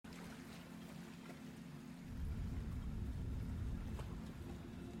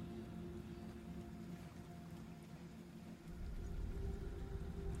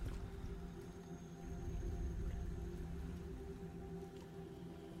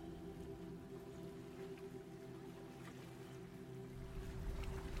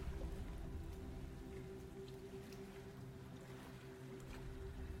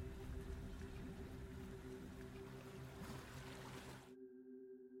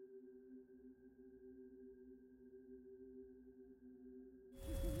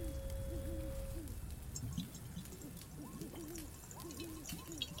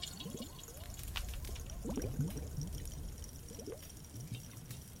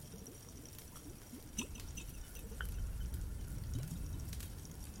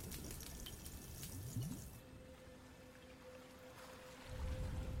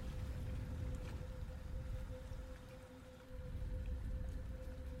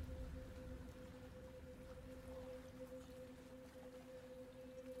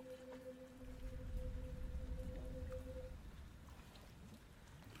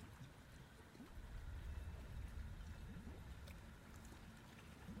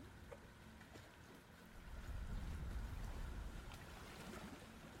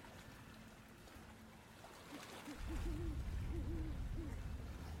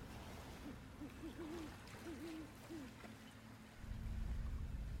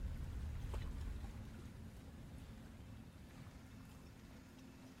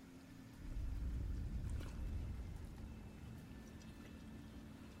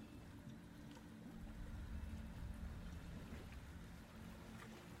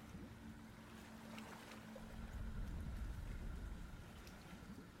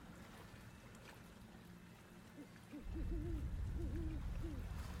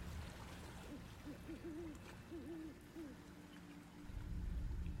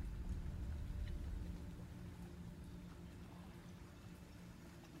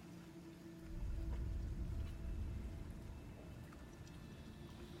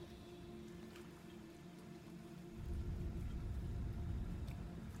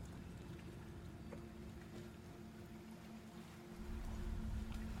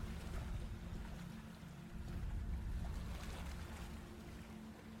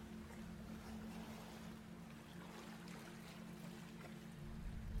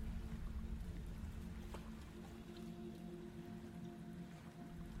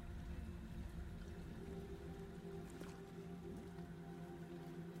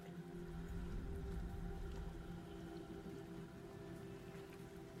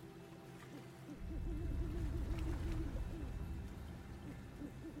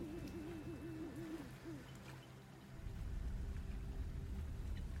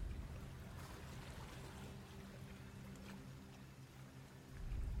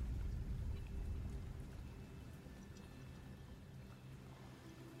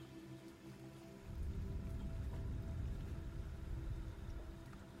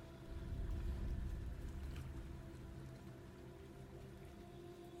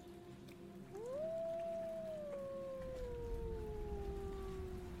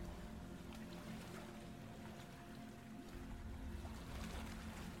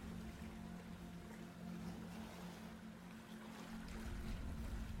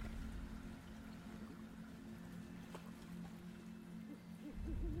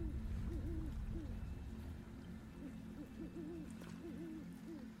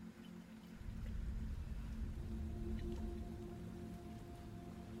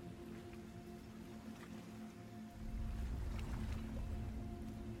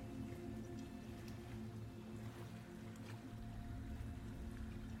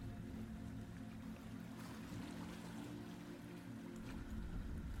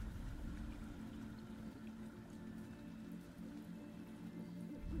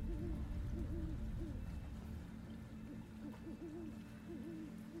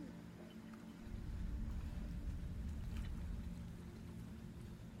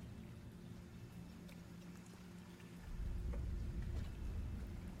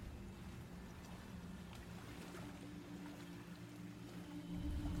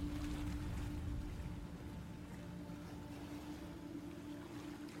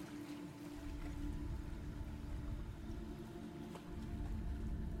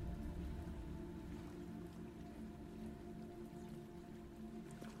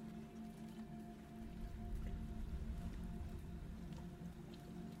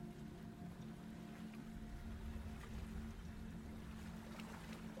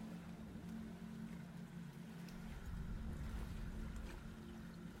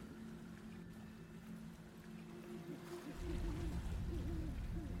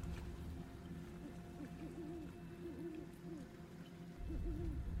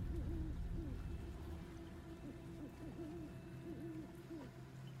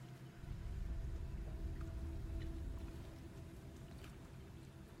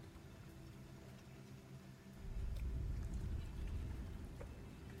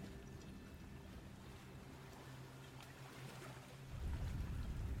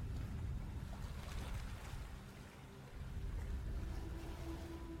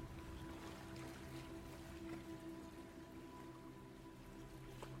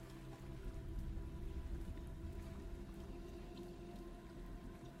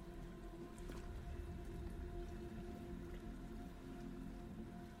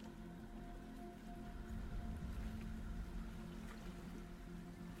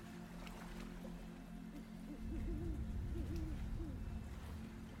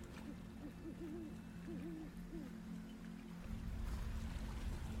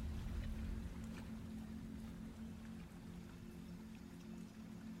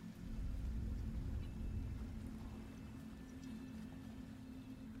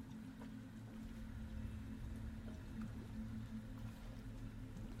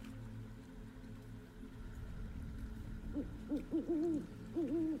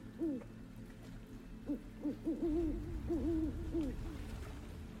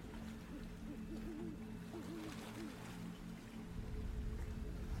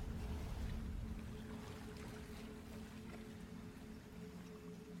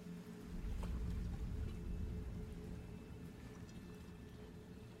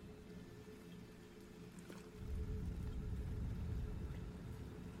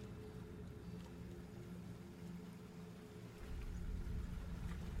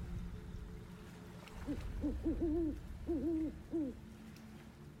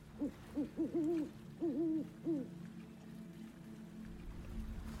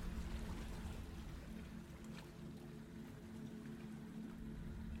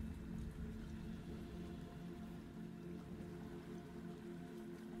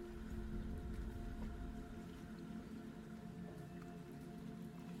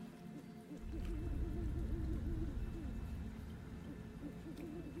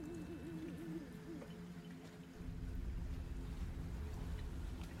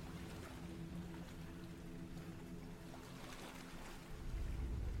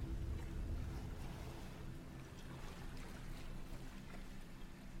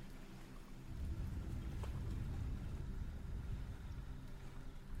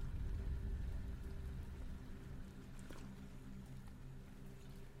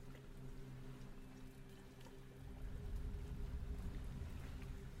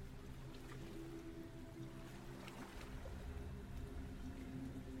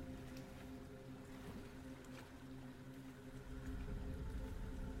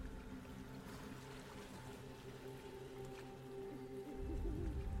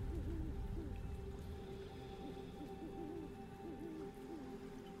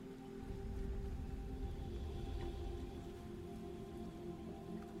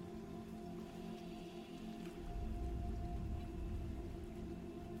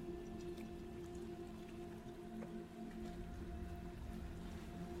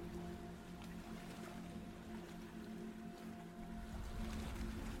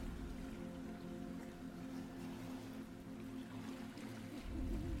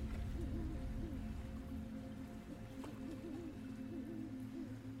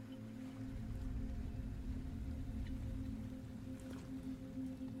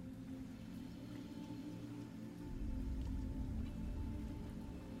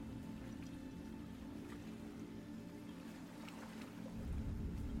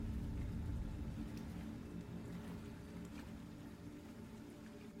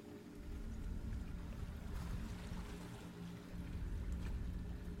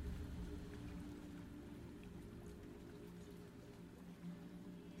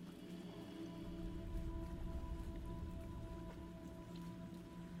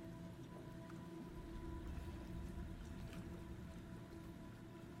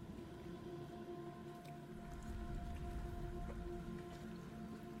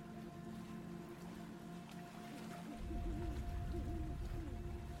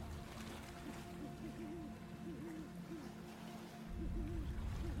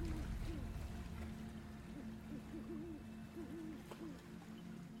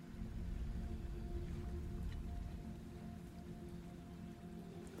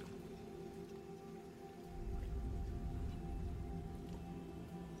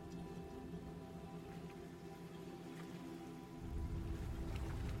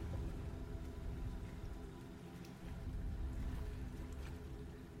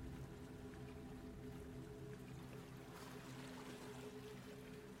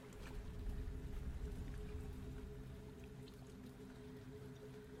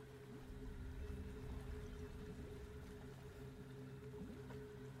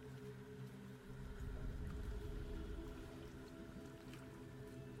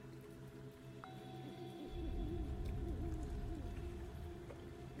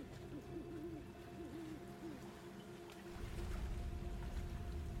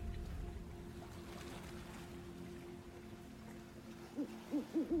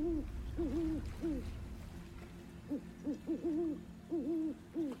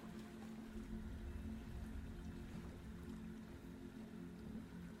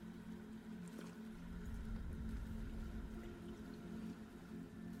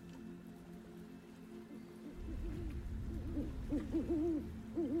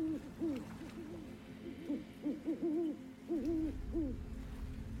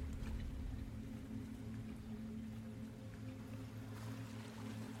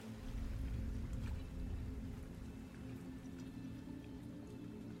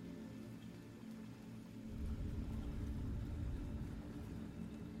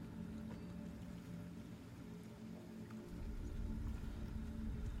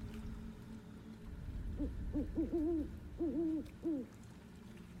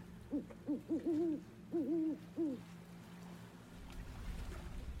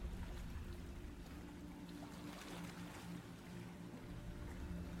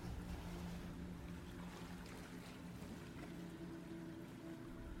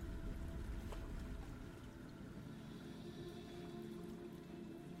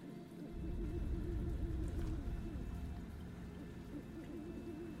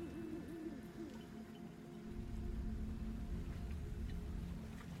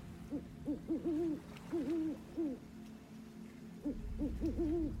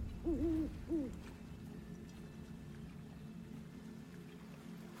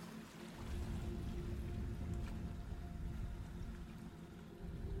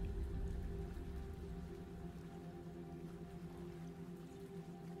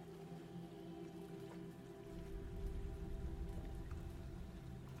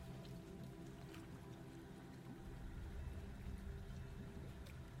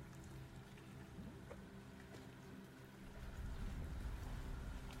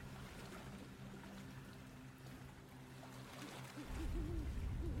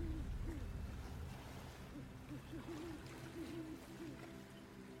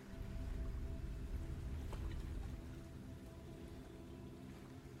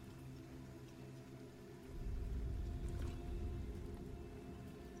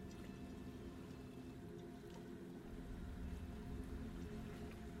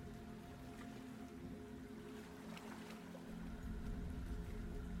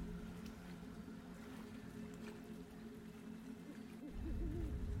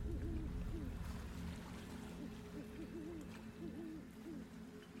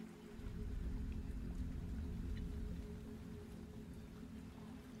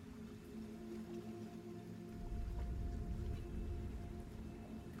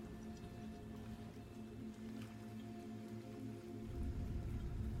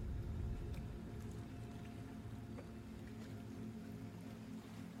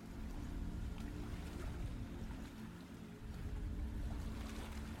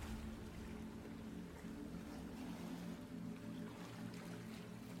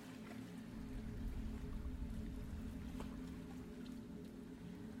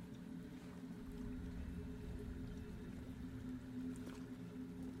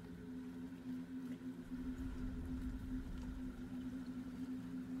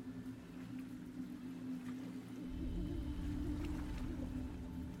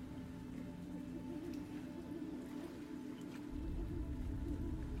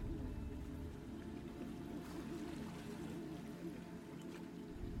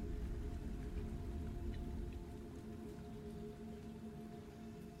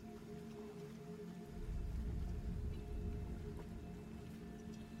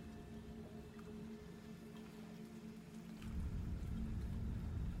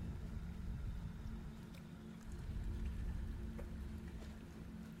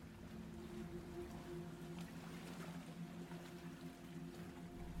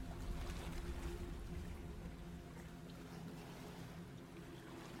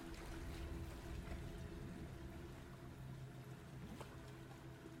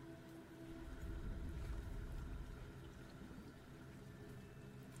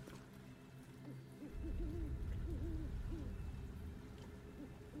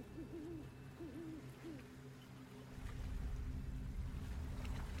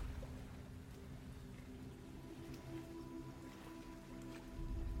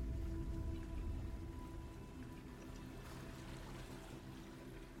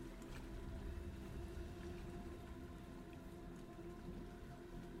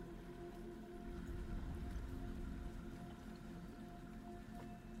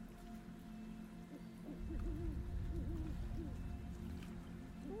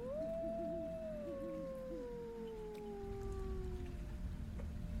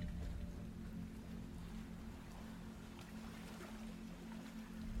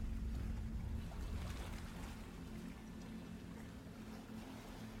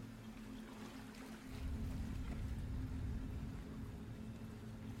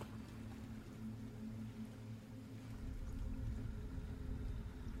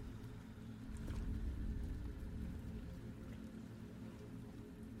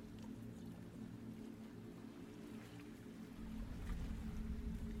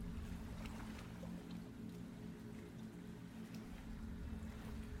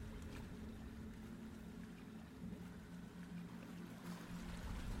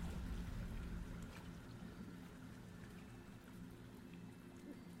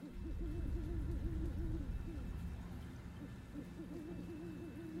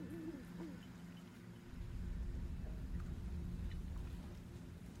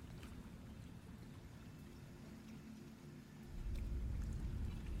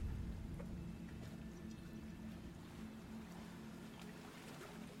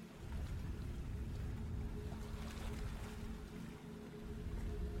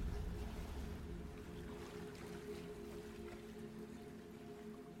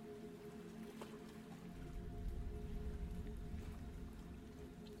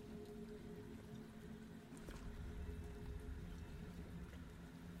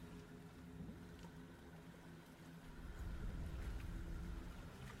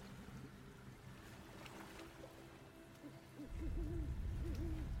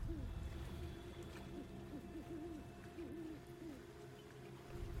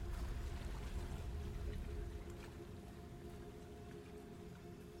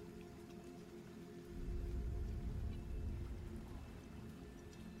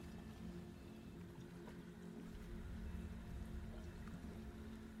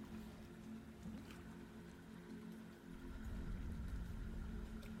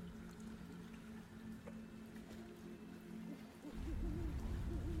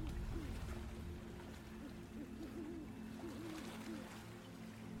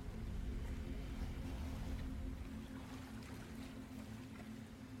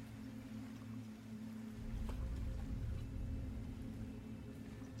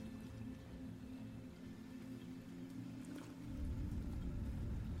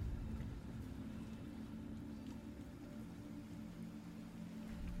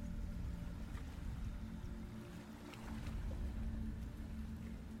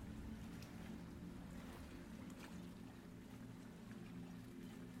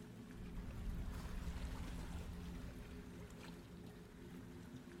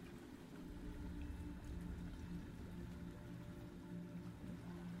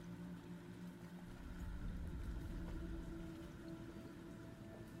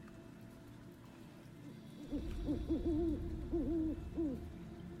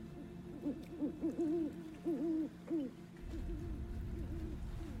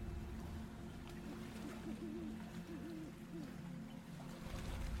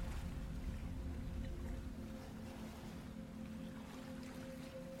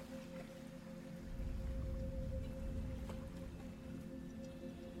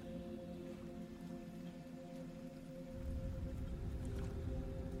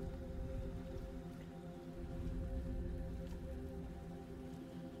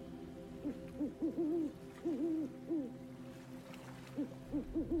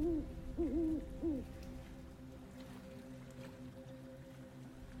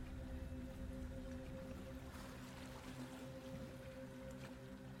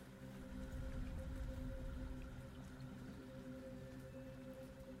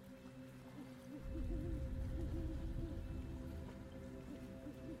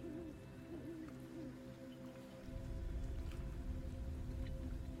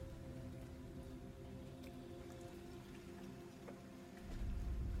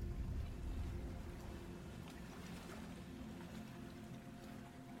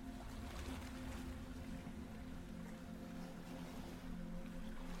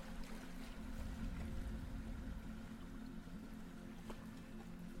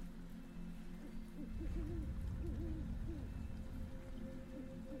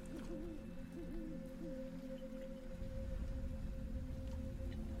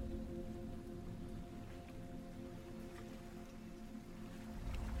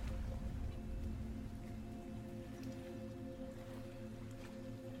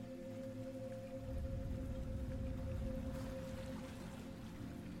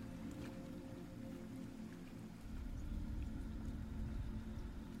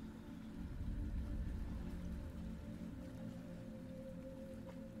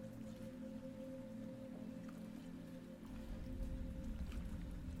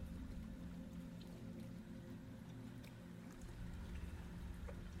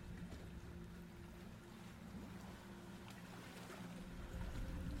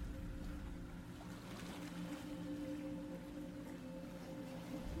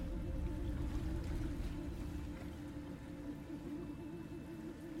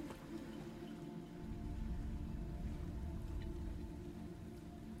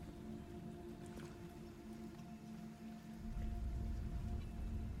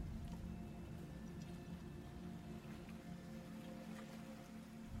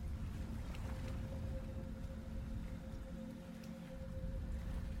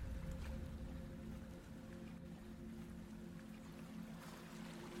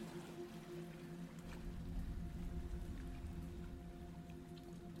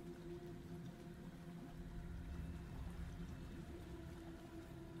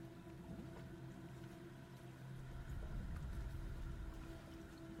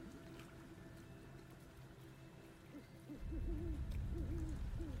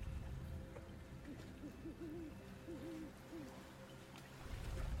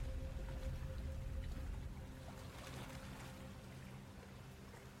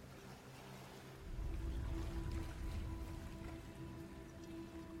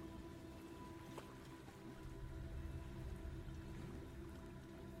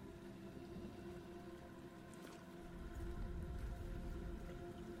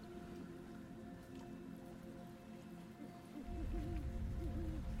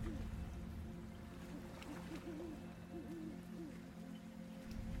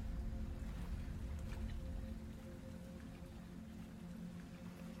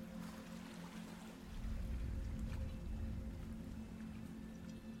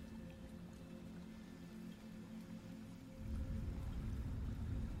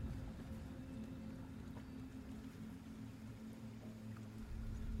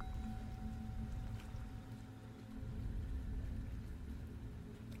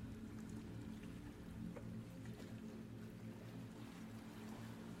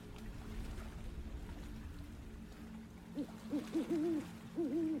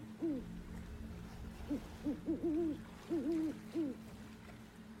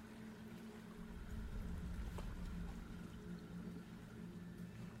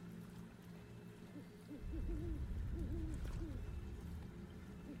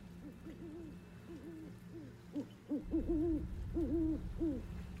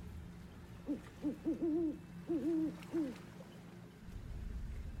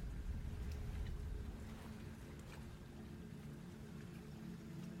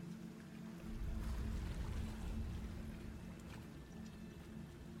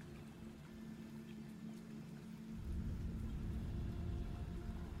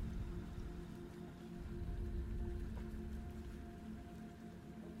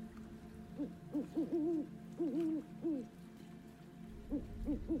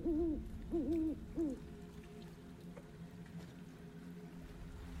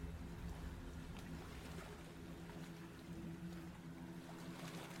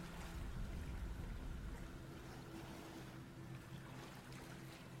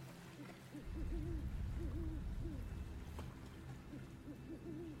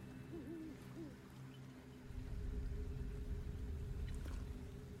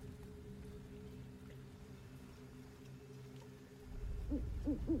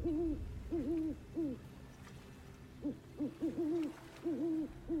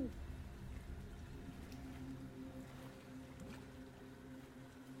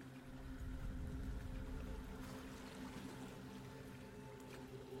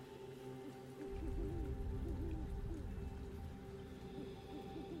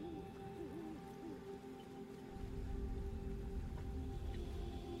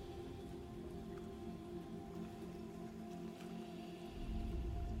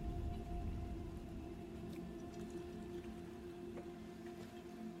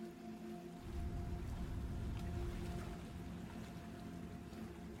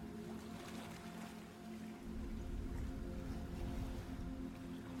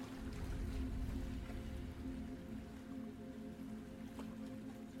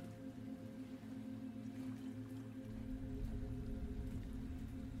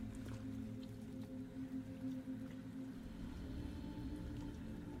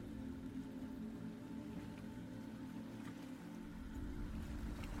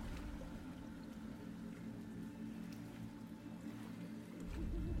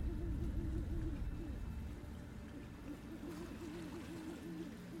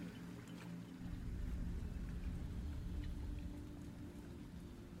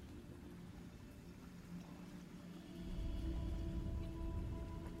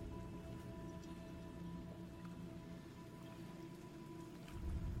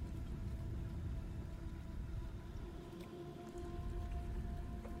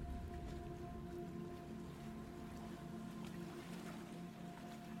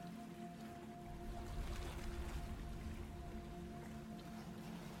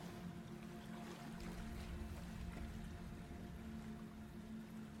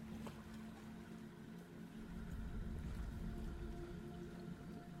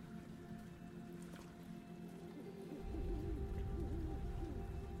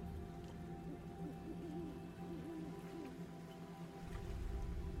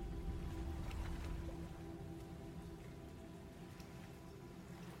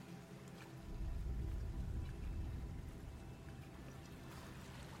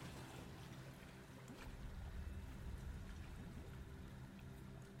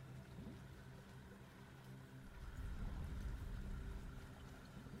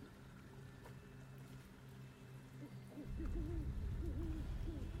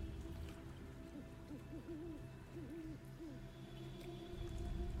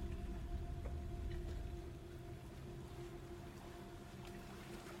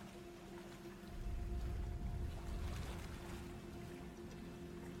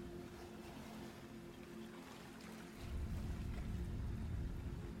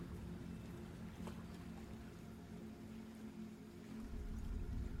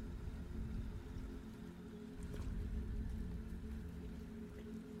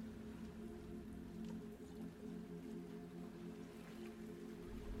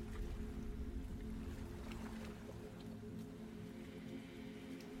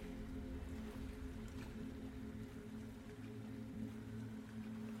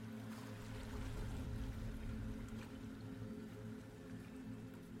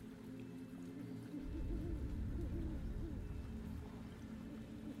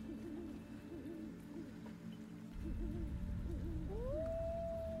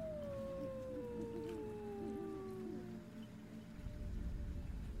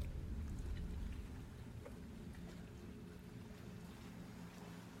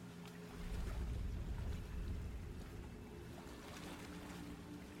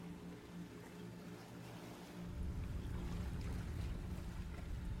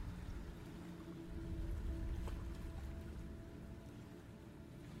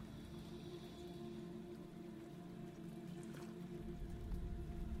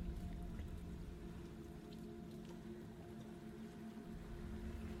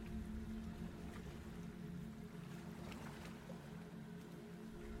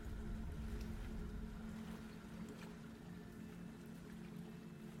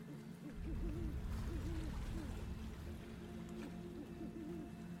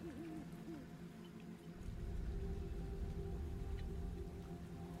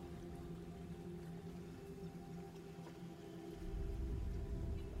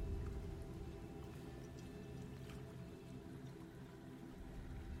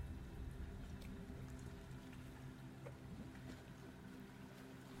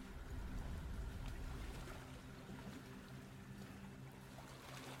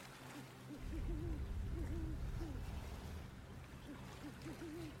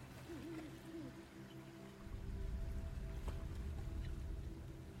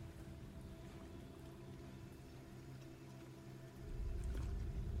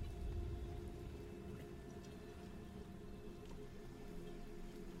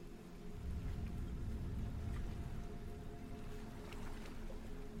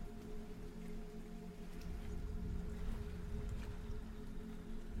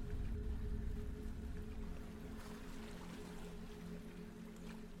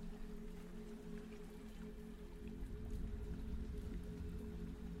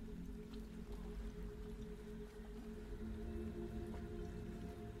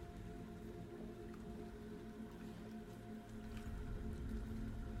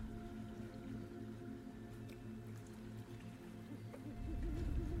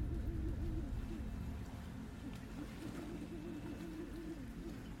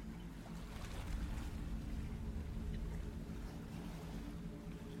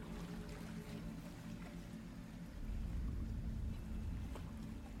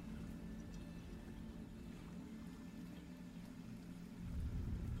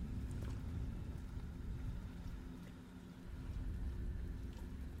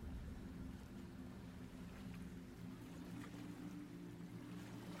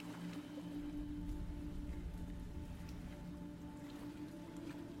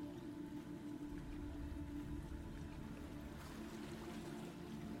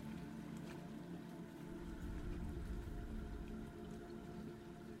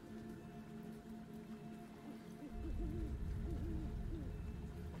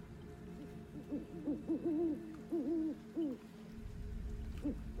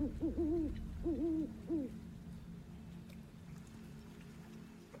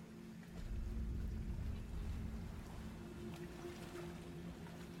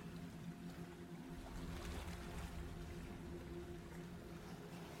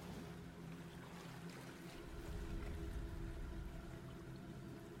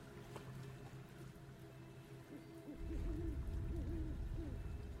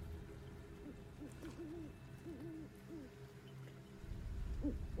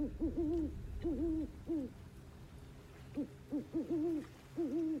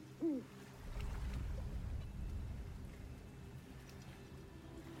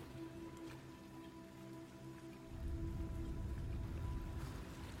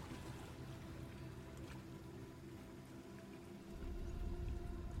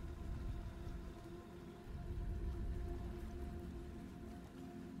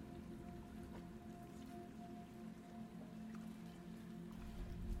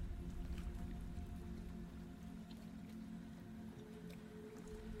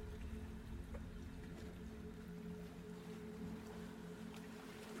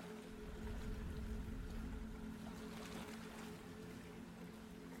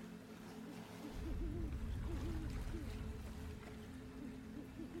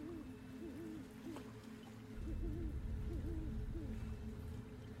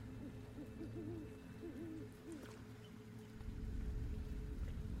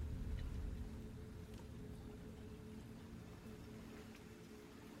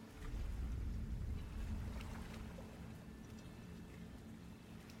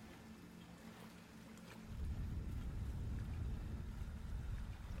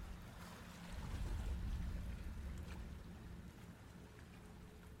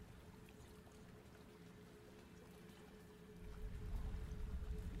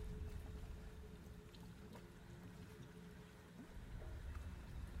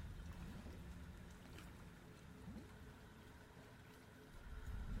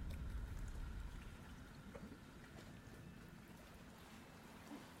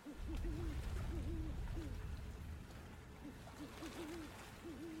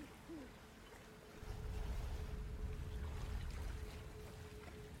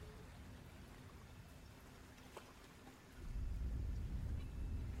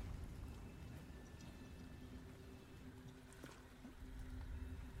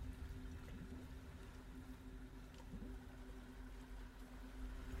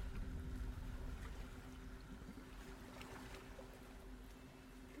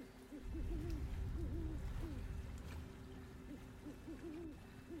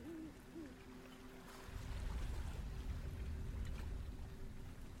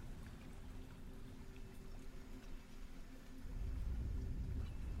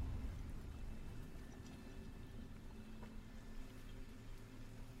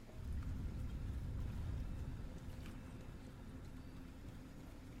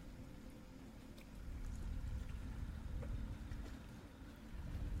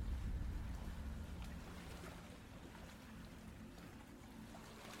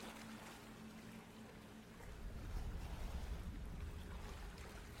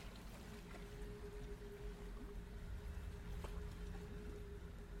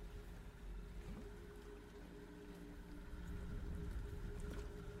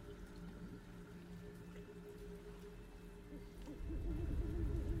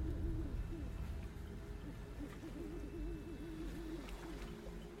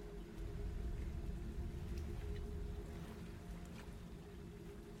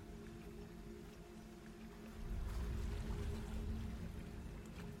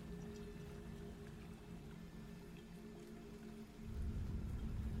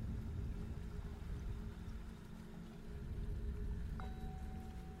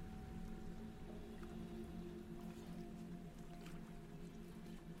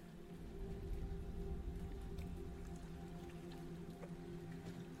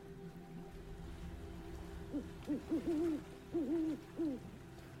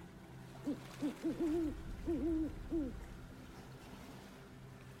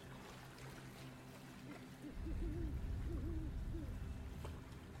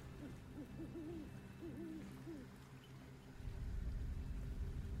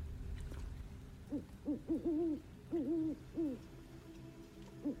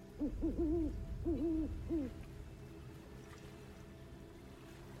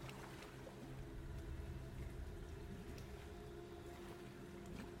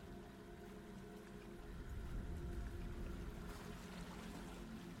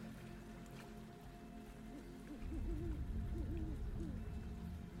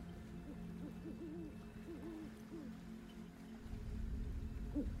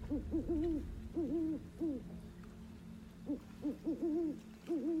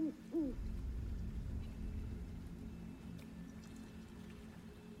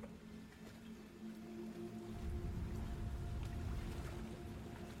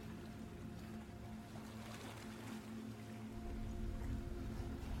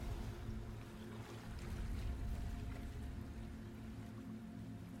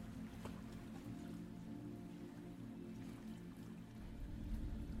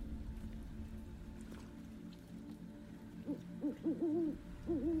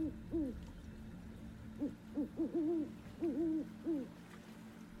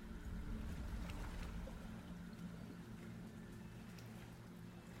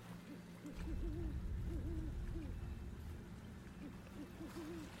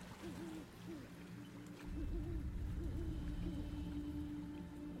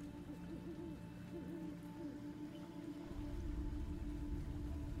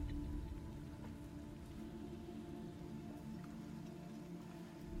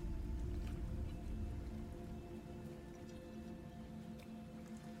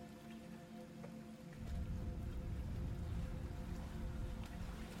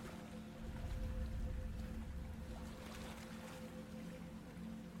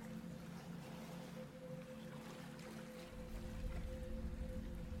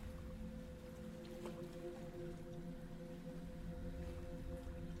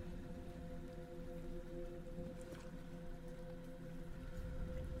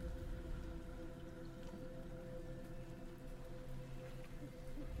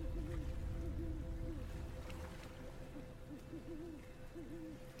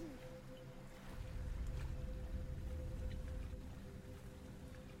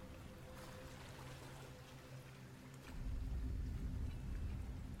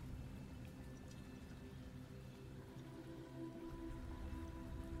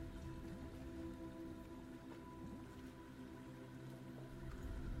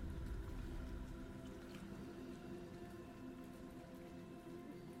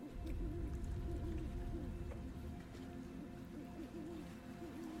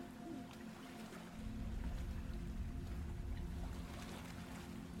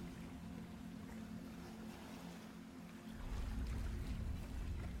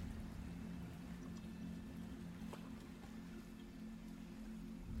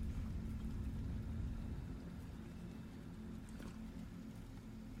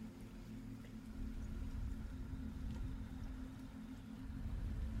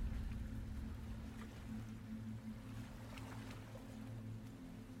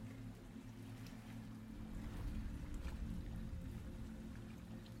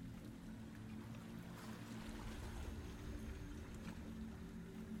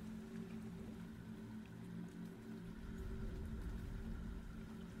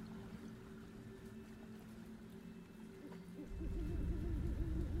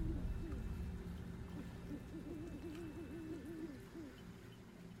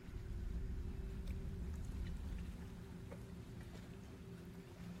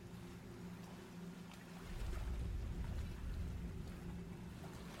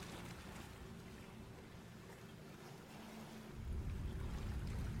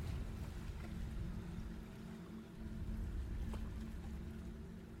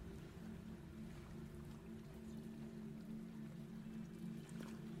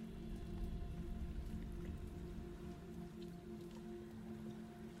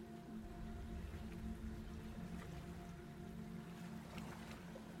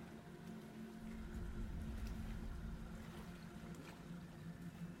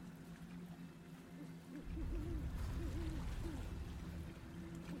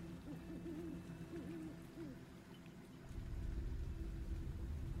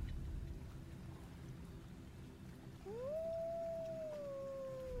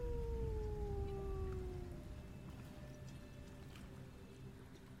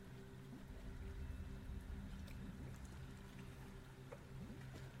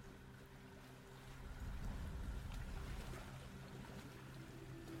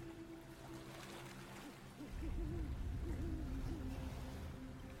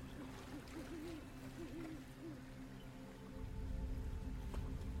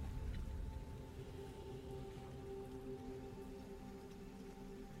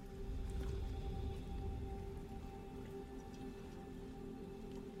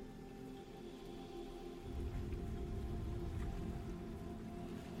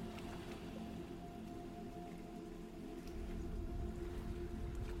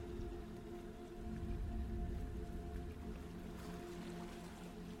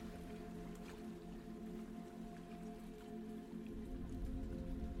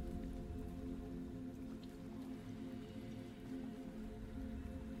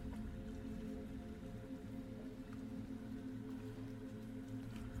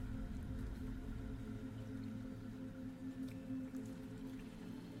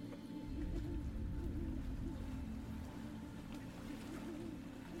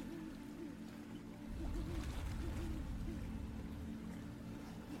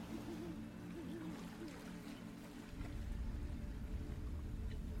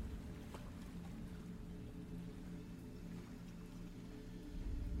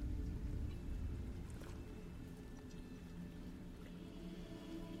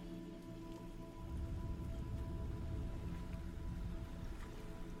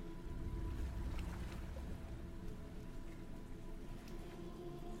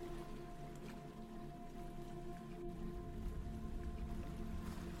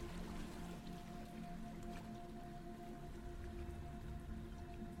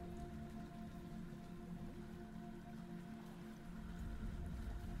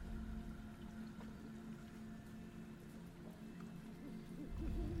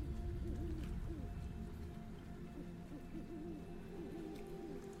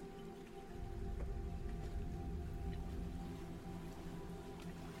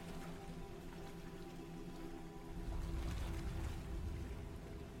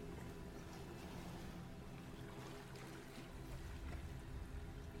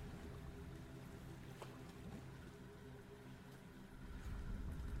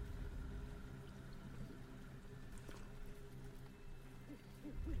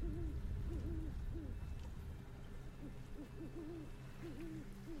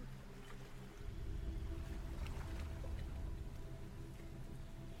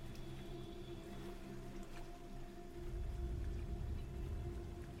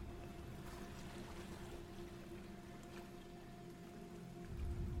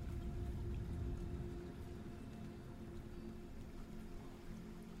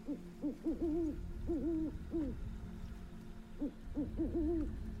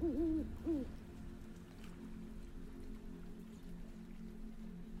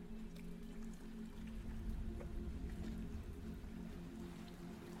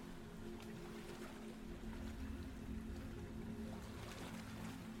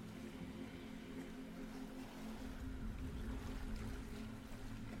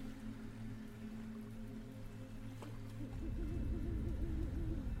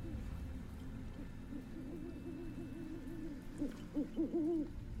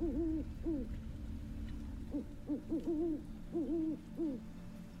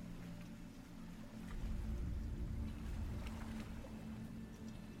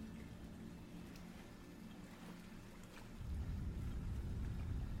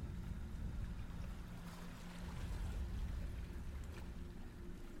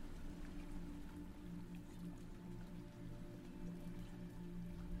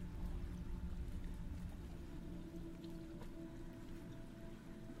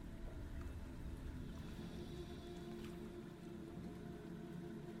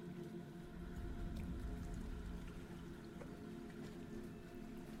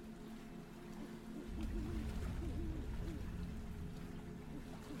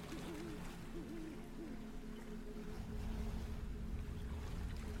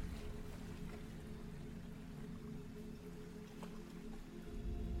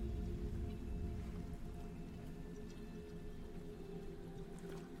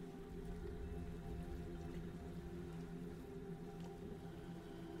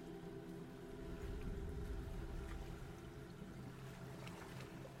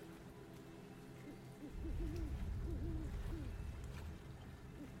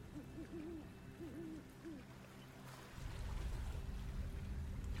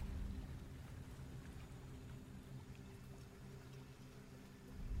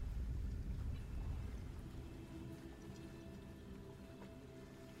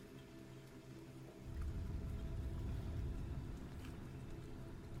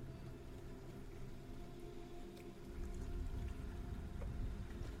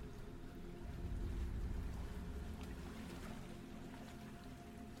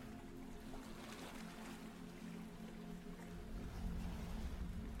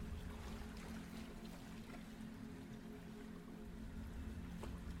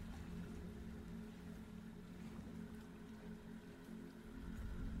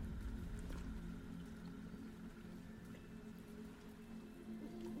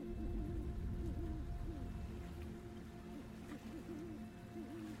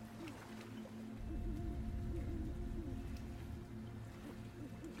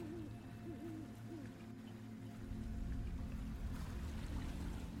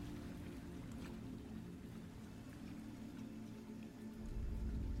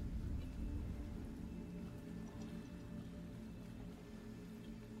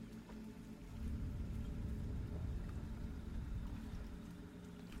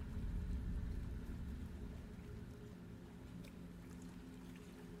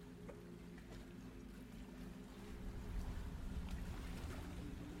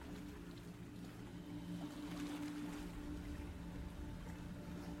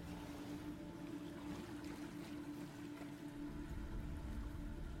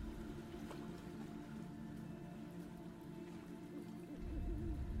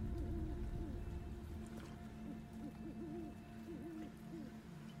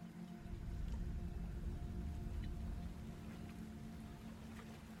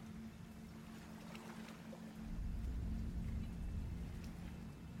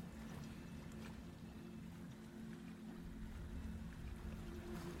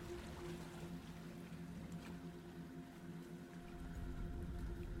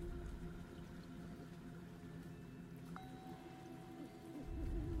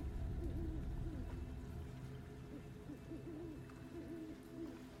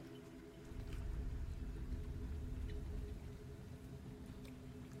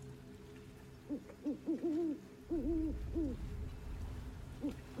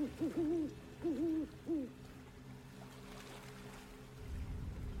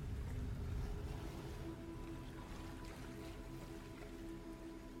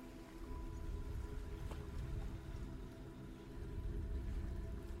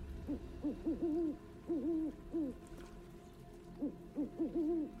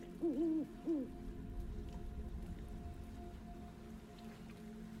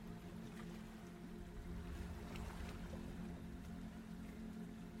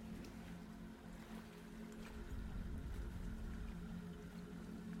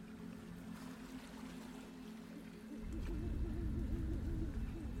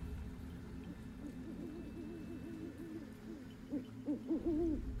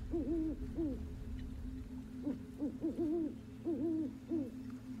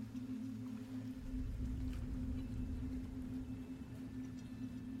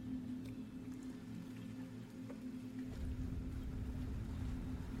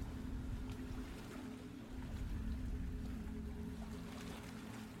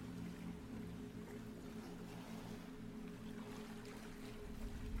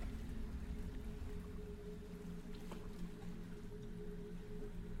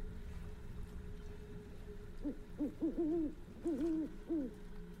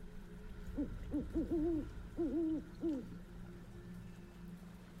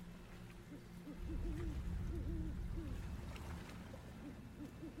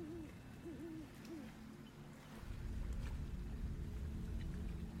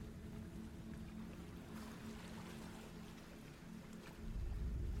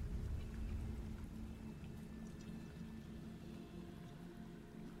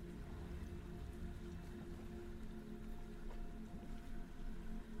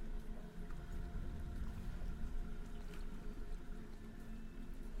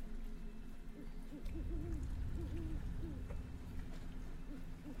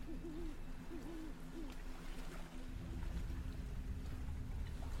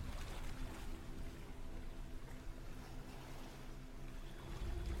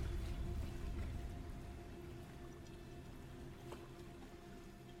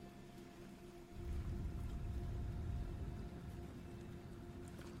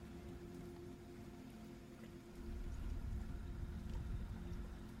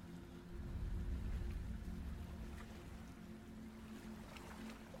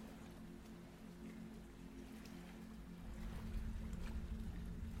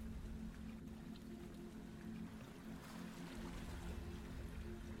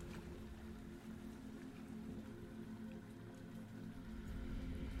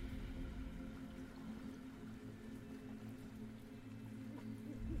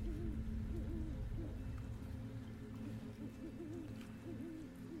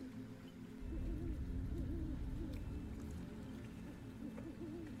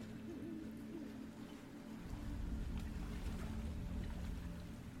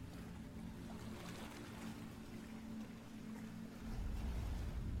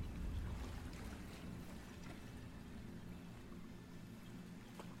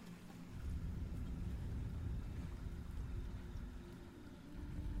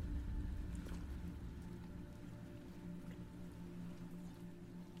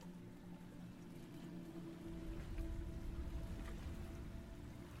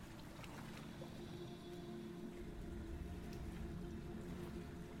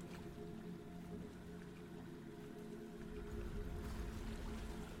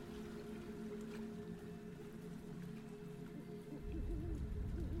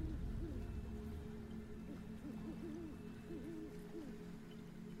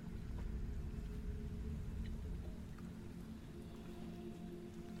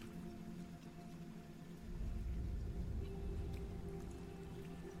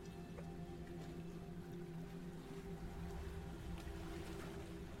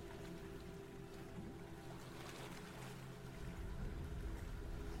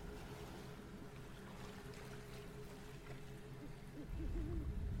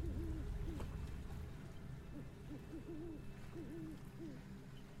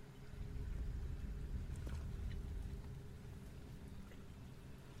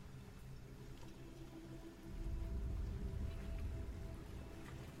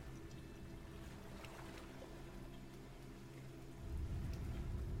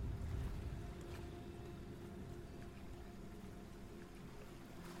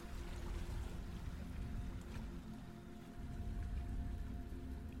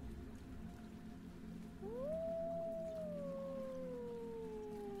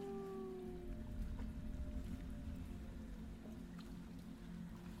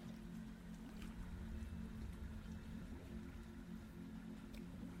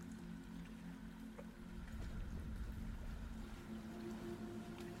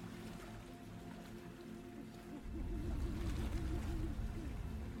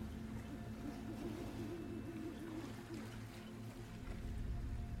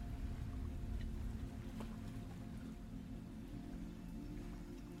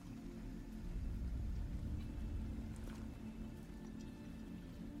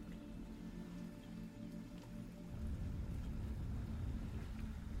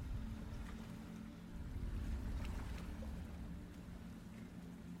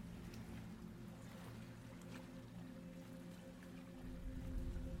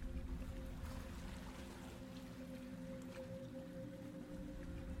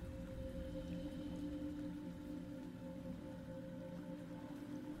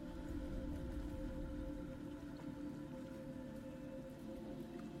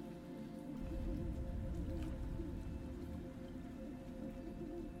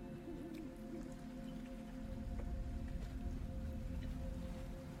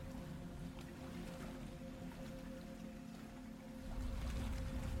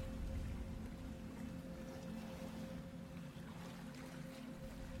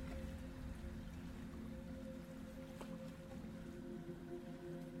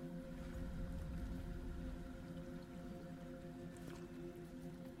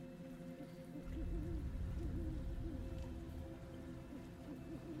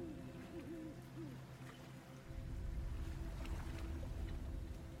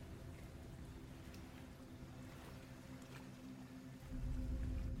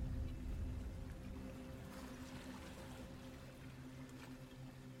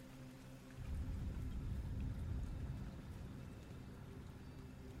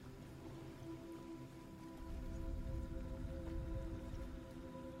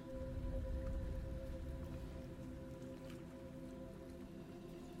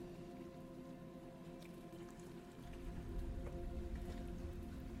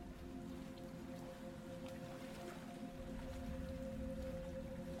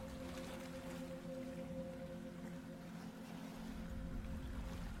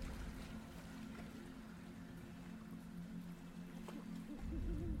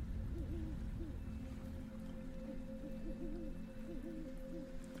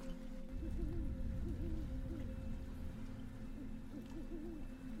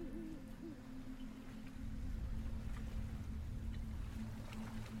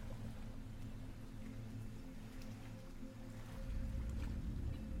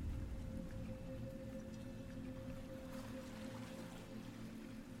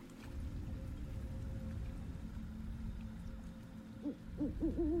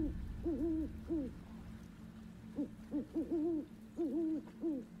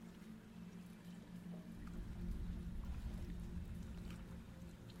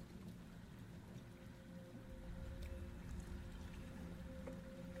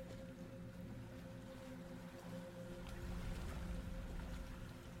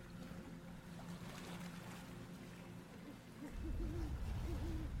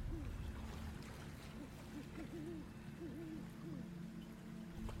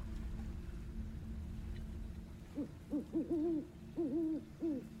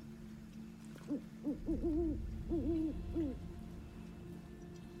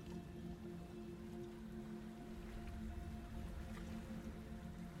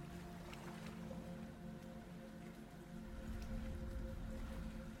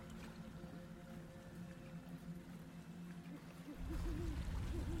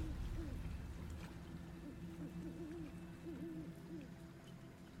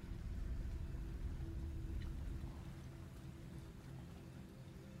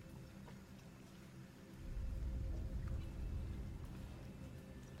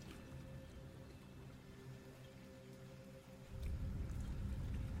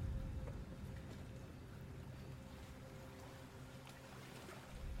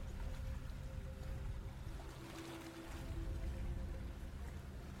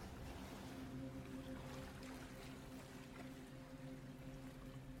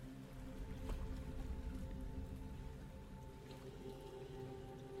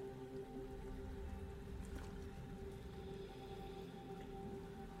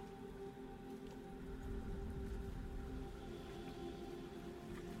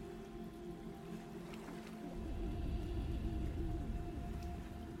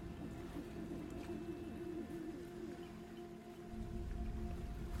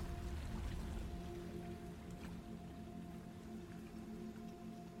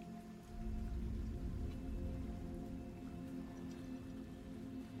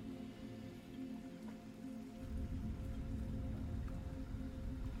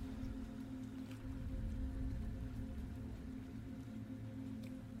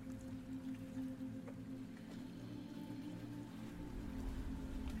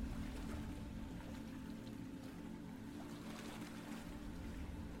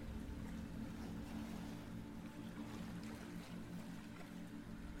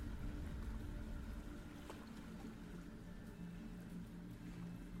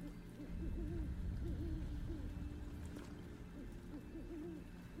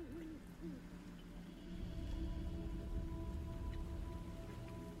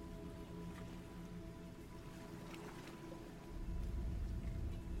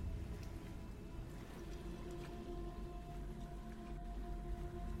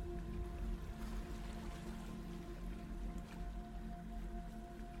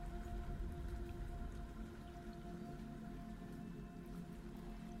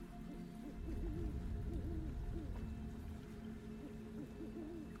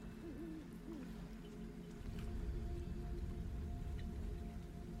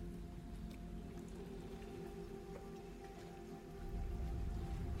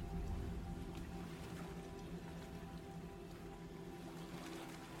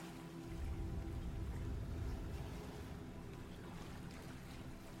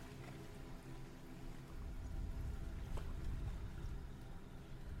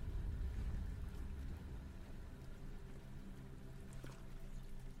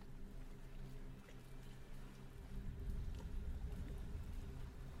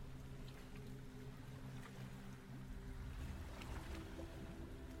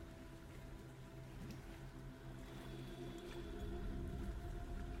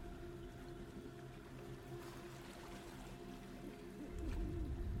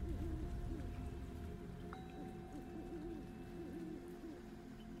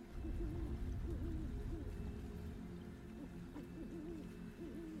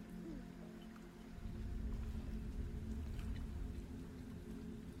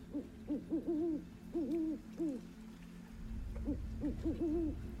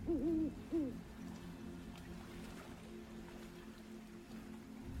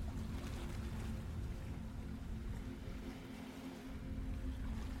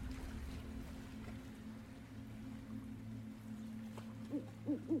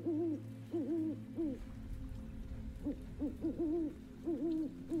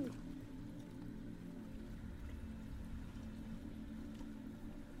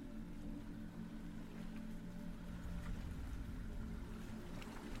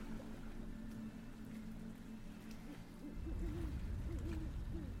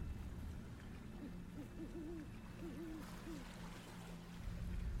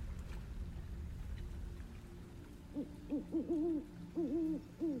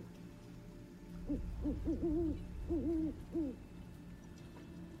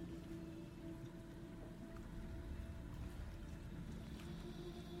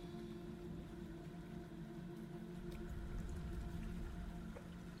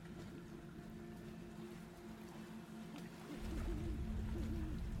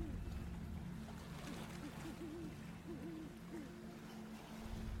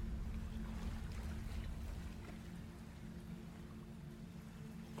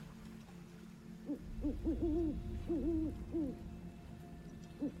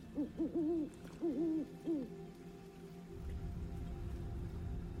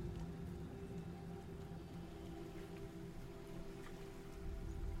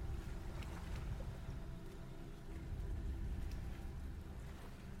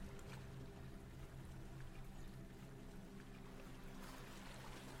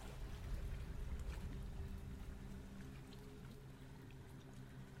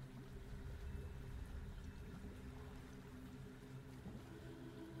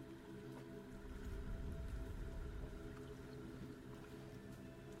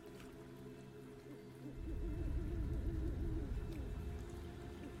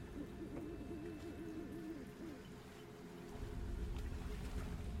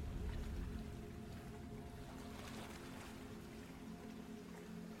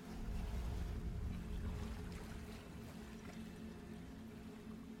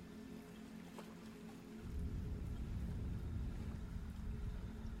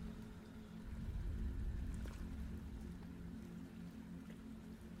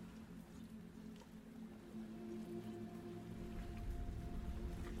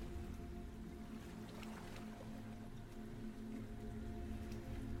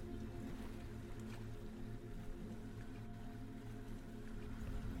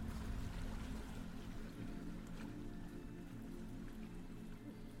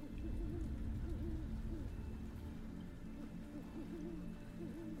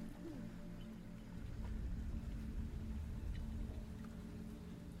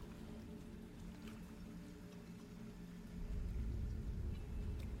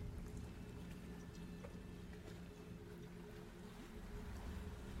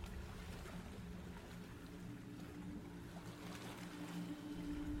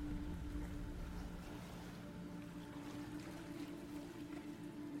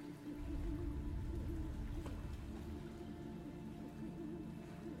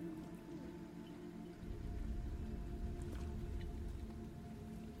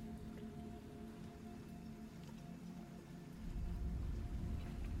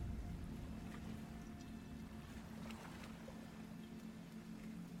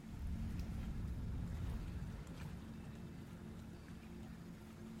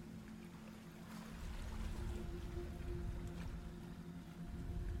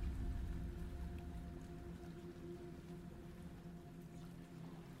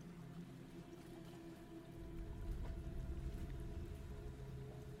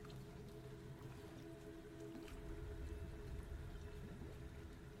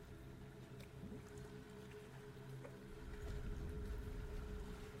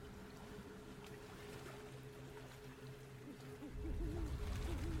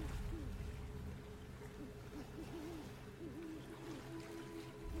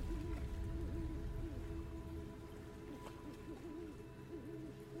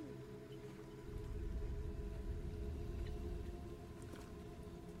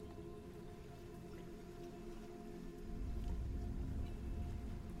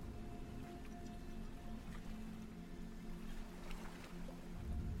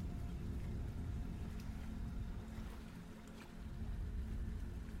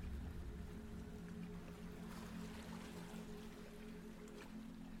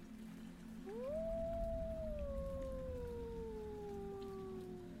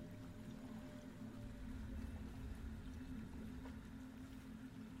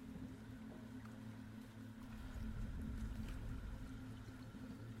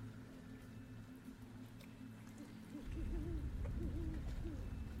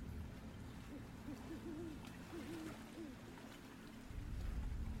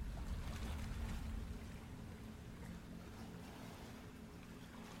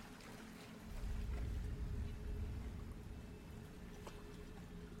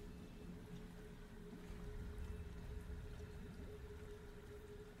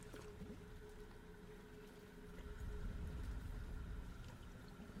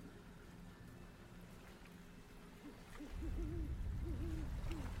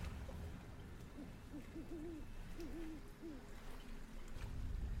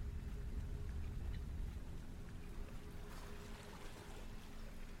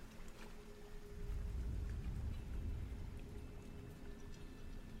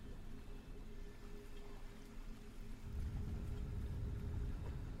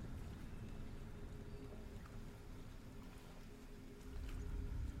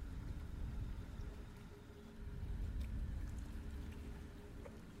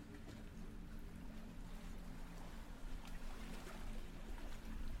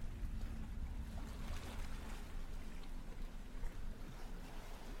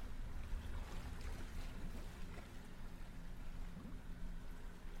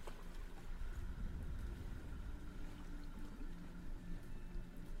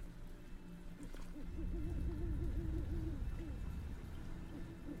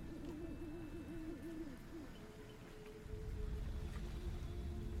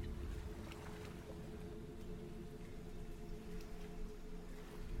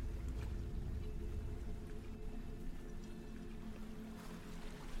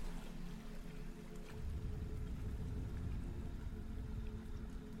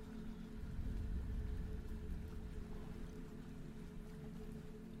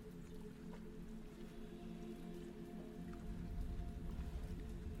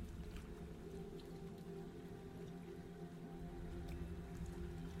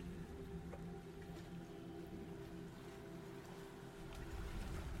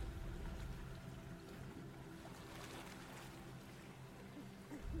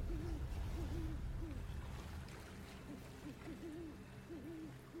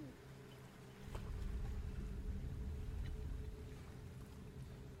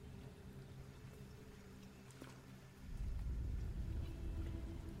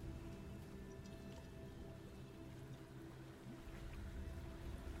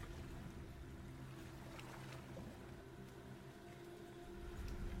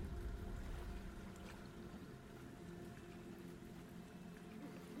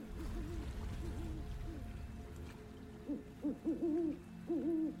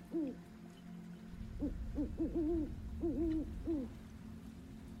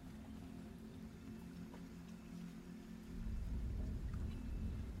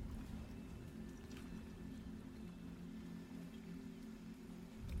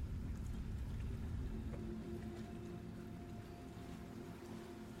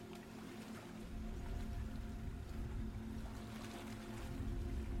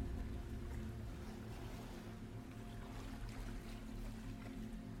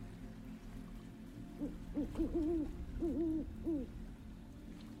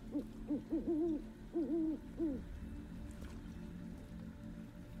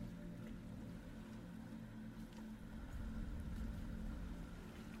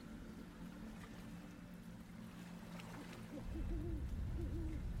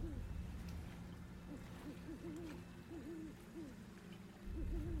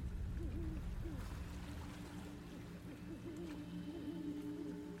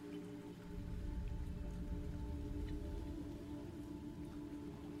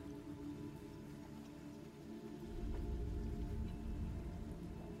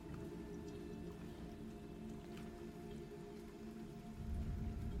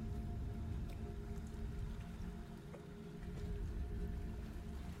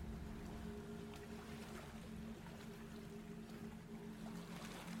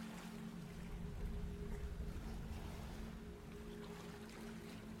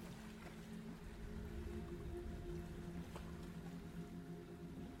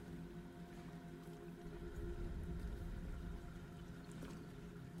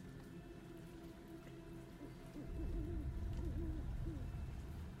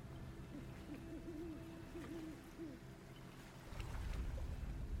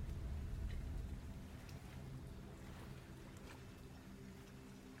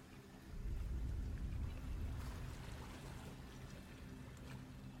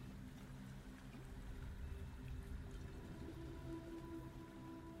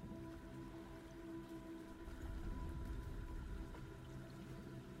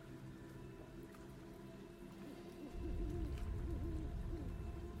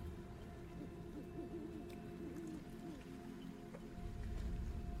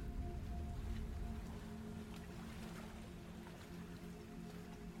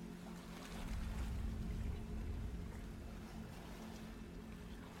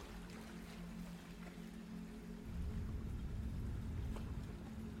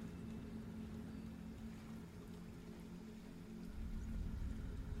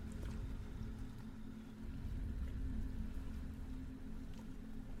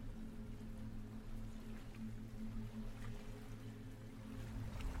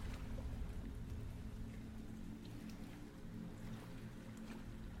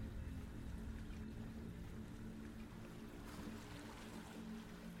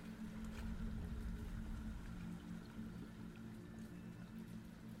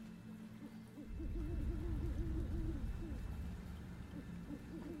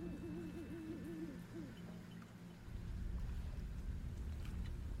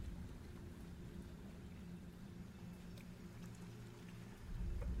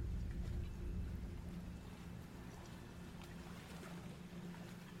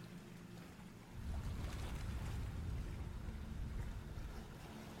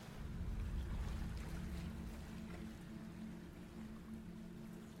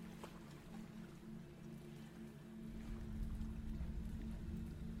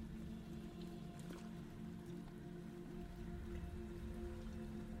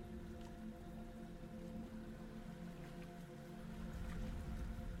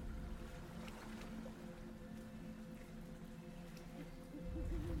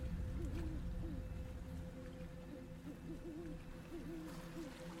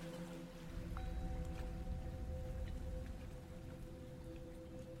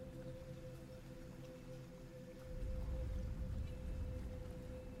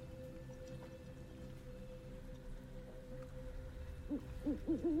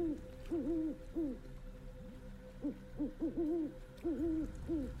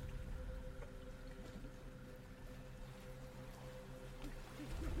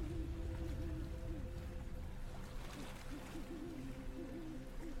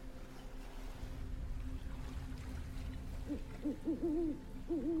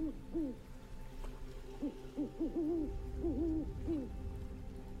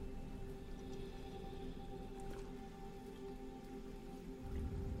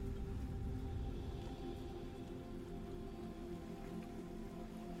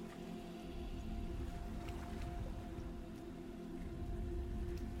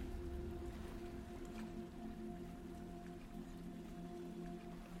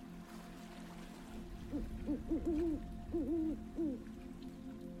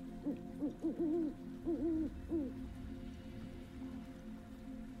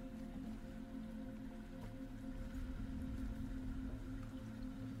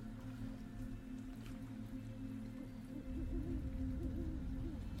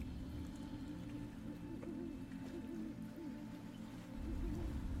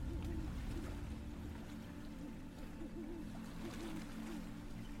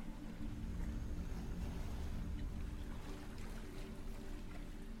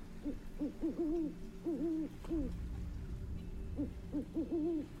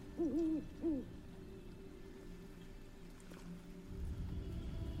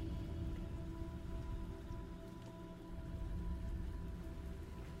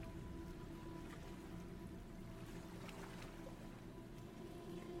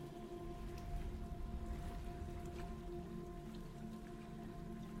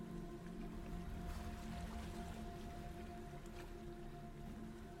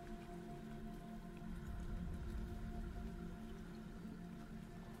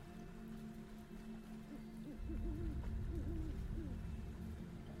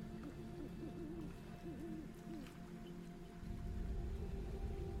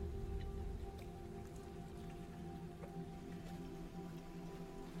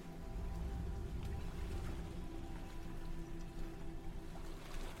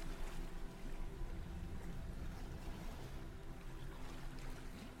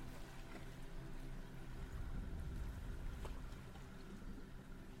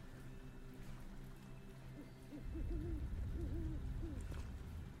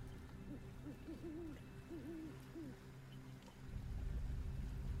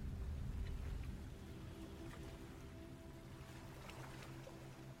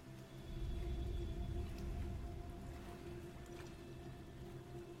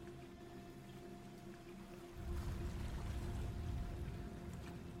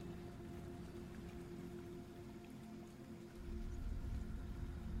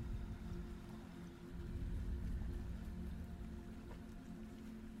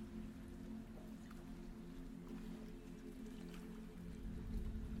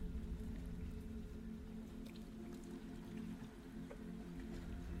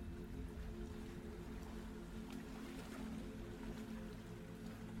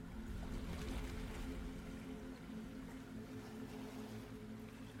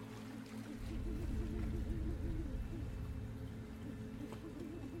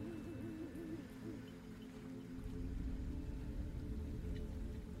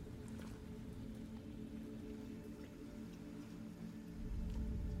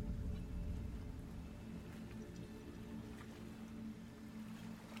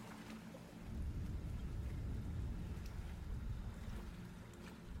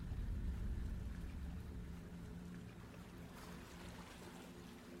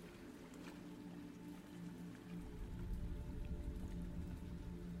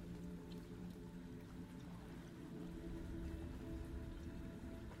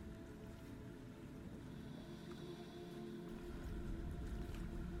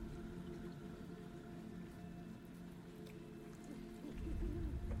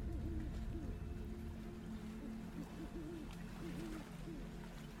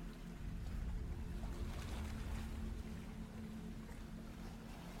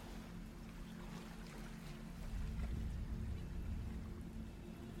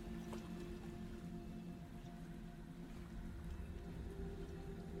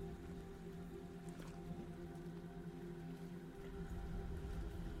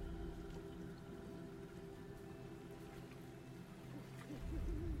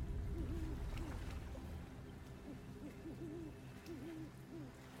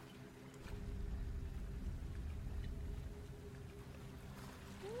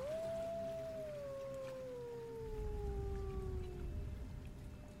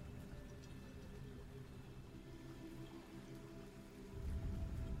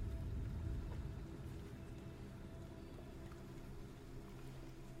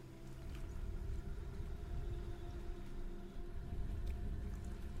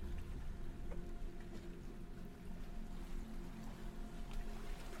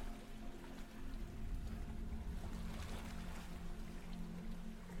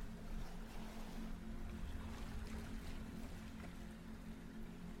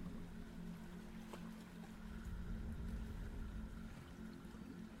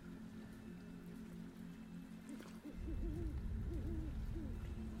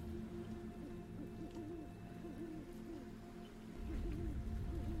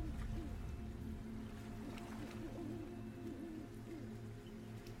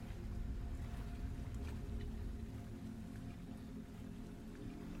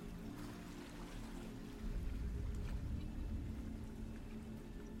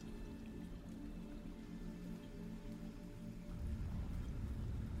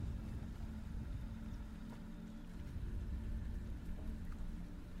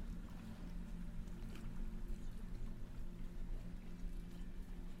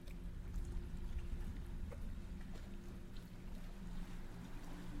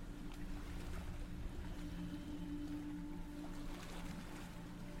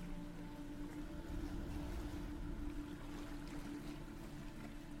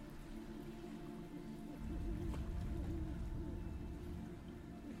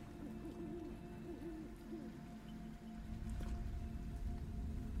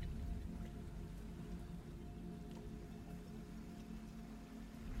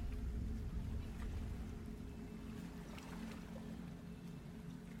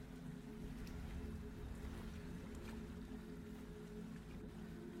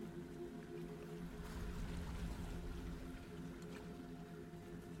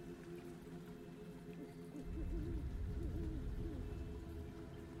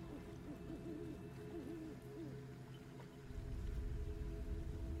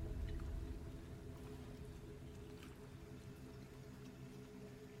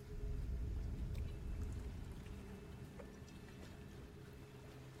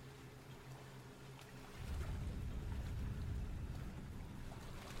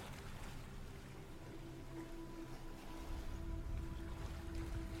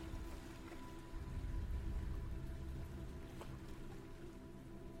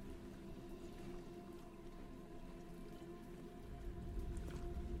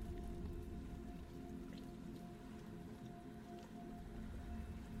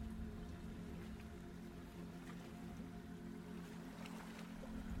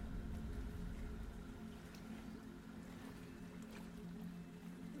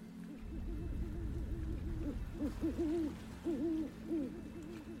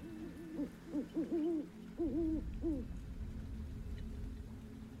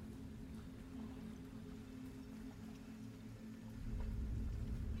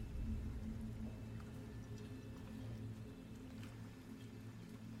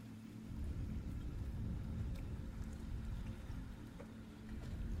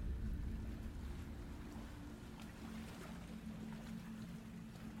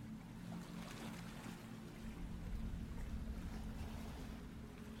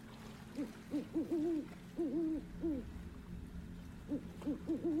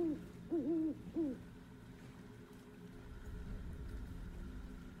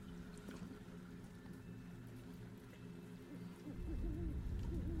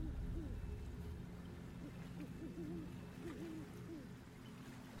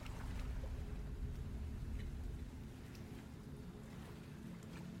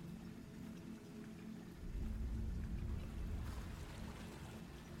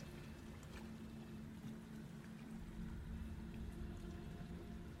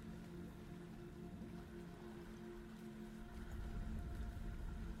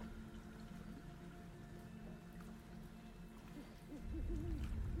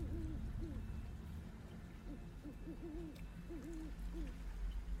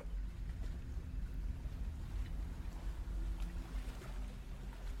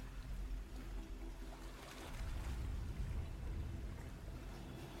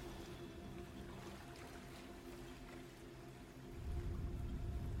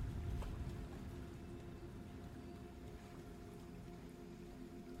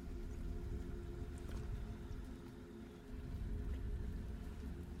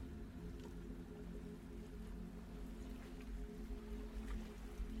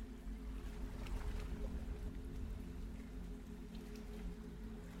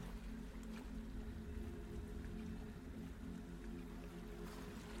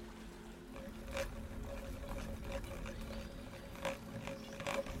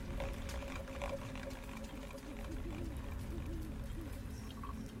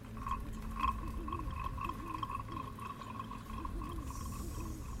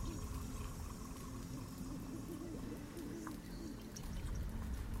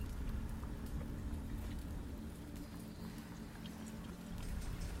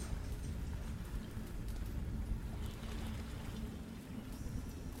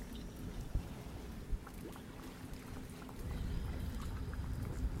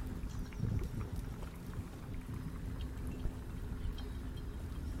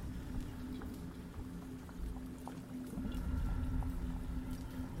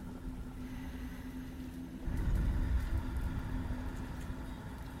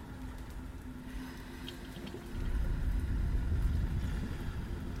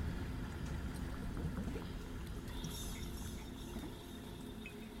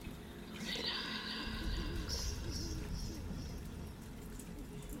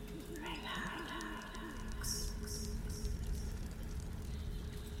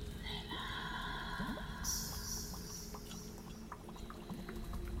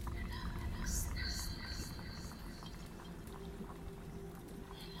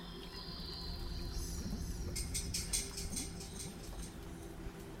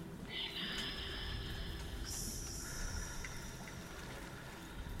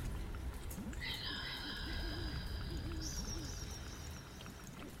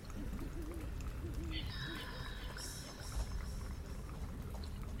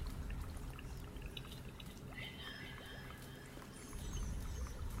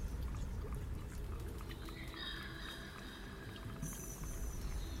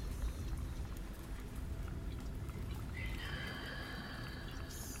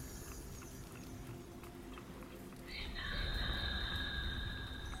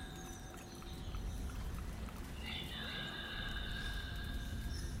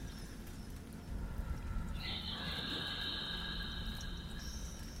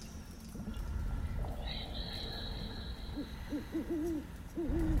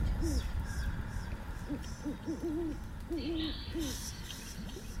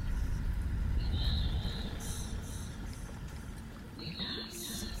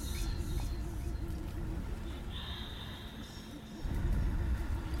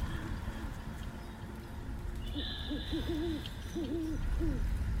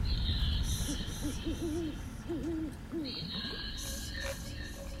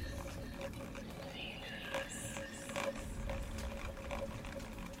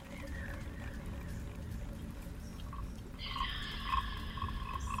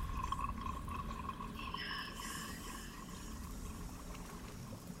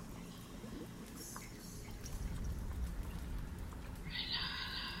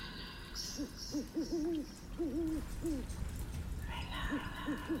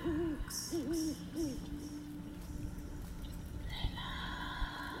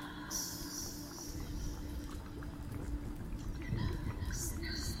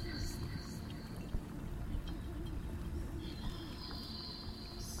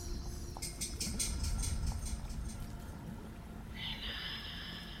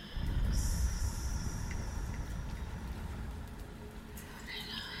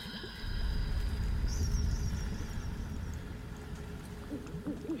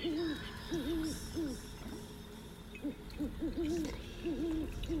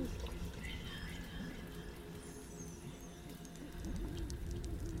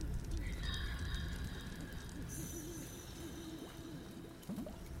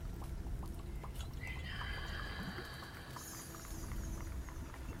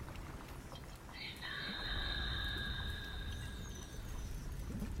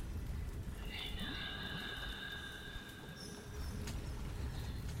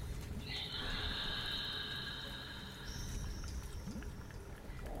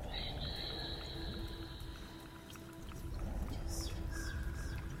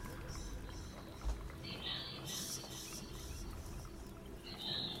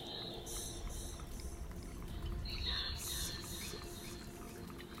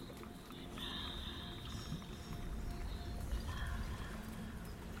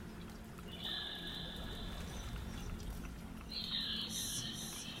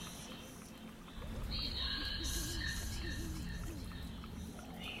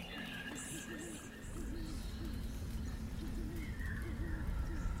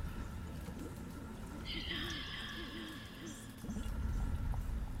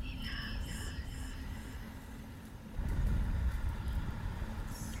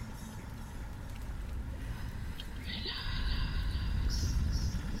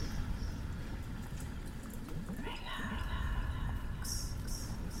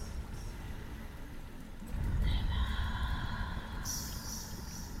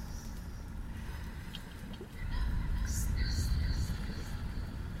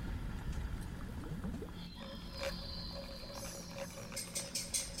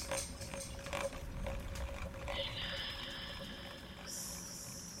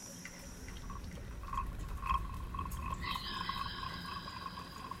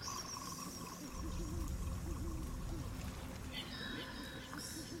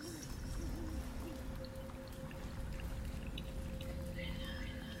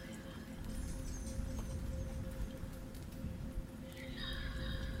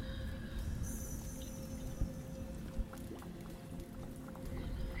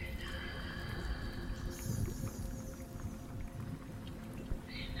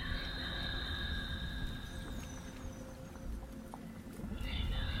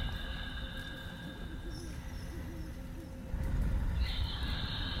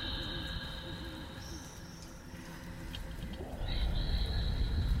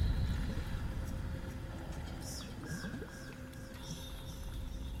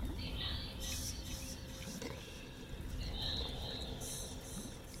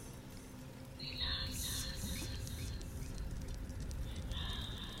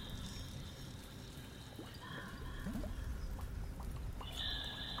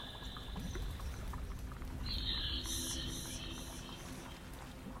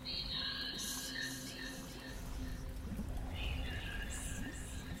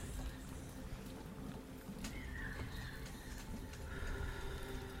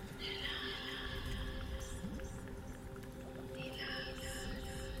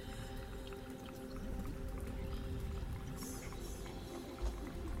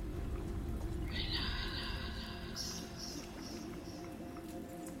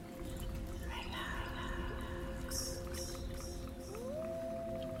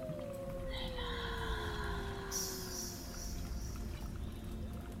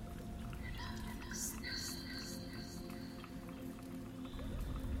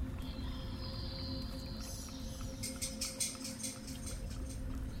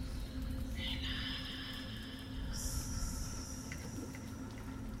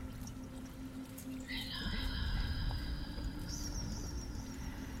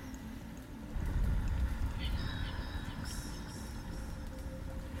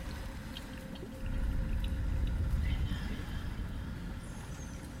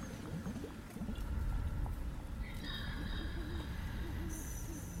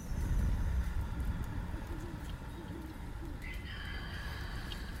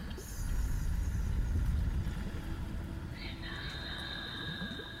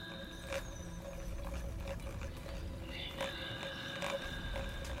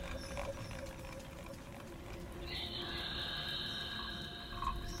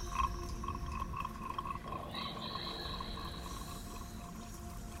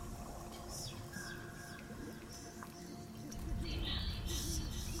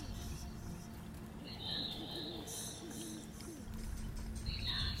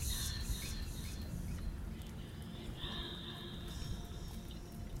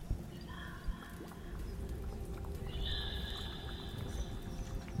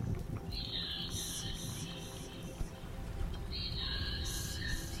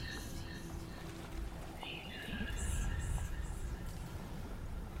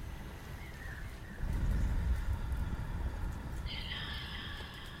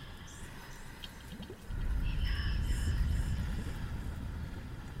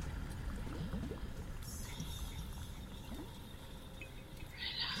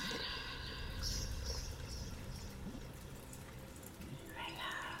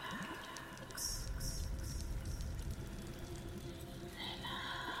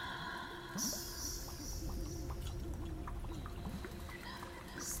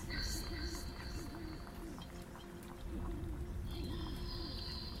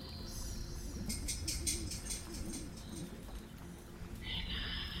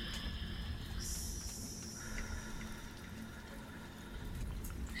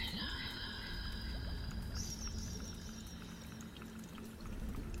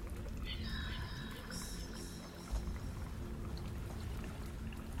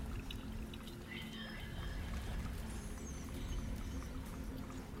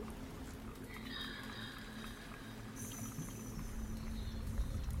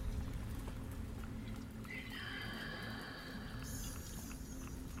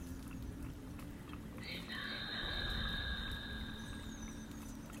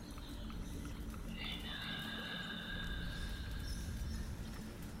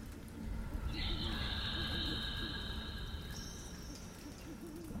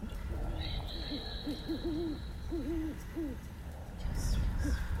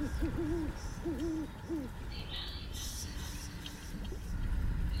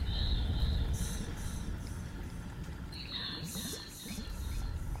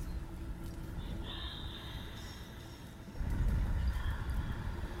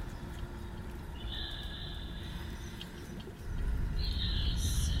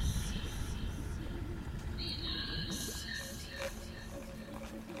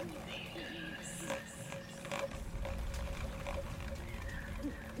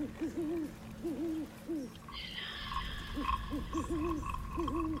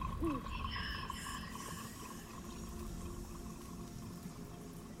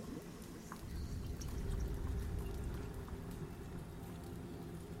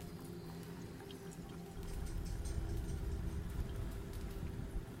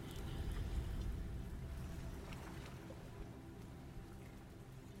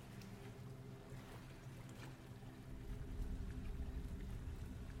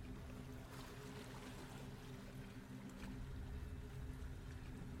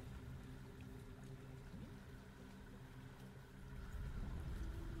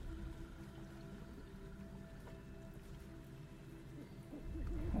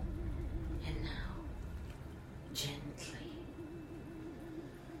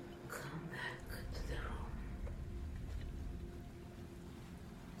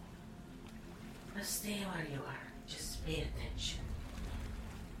But stay where you are. Just pay attention.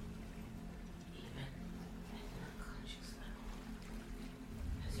 Even at an unconscious level.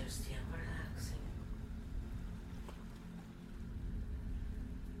 As you're still relaxing.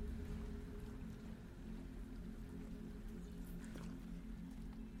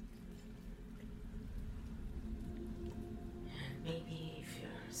 And maybe if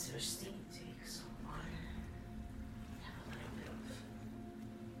you're thirsty, take some water. Have a little bit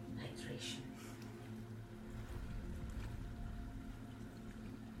of hydration.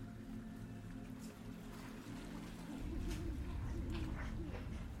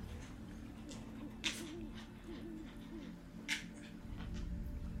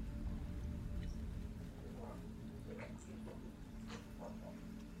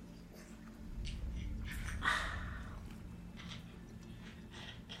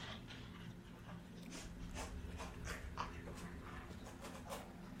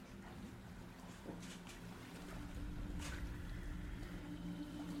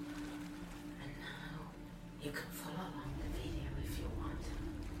 You can follow along the video if you want,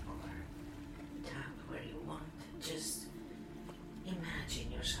 or tap where you want. Just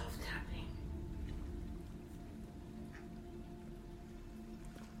imagine yourself tapping.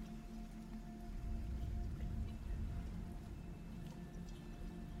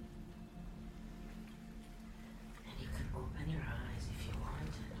 And you can open your eyes if you want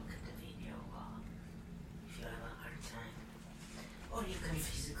and look at the video if you have a hard time. Or you can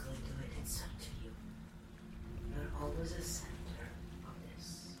physically do it, it's up to you. You're always the center of this.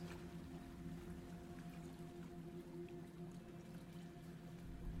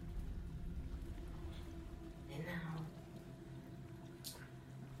 And now,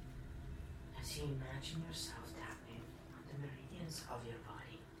 as you imagine yourself tapping on the meridians of your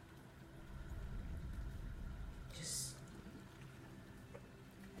body, just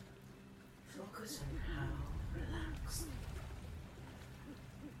focus on how relaxed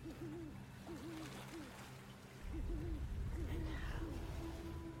and how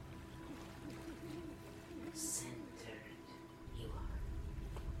centered you are.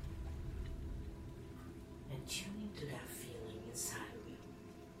 And tune into that feeling inside of you.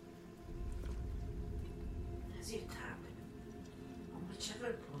 As you tap on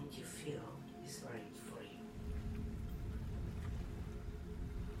whichever point you feel is right for you.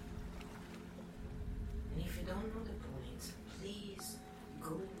 And if you don't know the points, please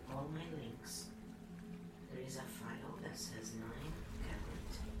go in all my links. There is a file that says 9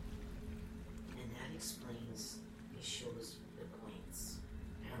 count, and that explains, it shows the points,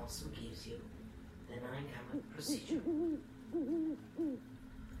 and also gives you the 9 count procedure. And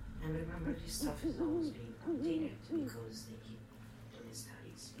remember, this stuff is always being updated because they keep doing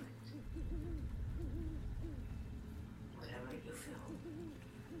studies, but whatever you feel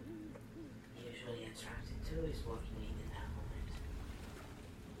usually attracted to is what you need in that moment.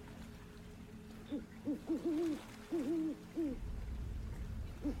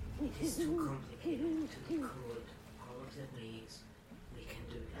 It is too complicated to decode all of the ways we can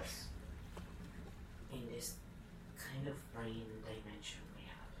do this in this kind of brain dimension we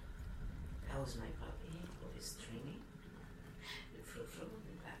have. That was my puppy who is dreaming. The frou-frou,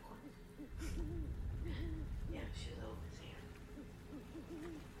 the black one. Yeah, she's always here.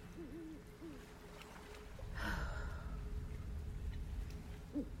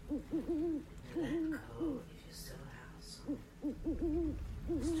 Let go if you still have some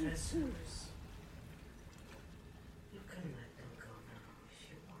stressors. You can let them go now if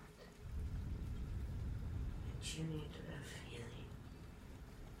you want. And tune into that feeling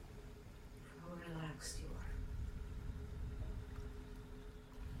of how relaxed you are.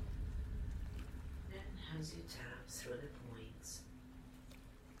 Then as you tap through the points,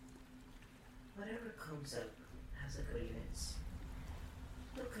 whatever comes up as a grievance,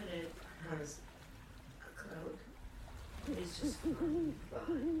 look at it as a cloud. It's just flying by,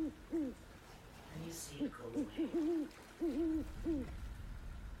 and you see it go away. And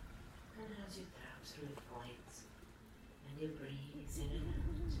as you tap through the points, and you breathe in and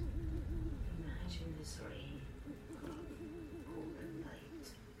out, imagine this ray of golden light,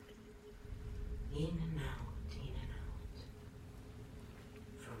 in and out,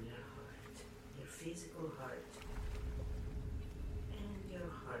 from your heart, your physical heart, and your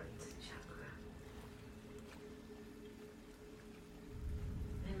heart chakra.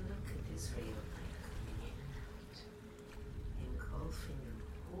 And look at this ray of light coming in and out, engulfing your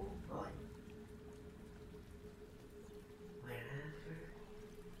whole body, wherever,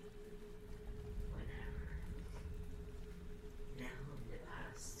 whenever, now in the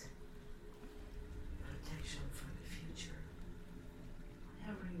past, protection for the future,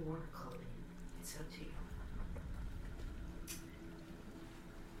 whatever you want to call it, it's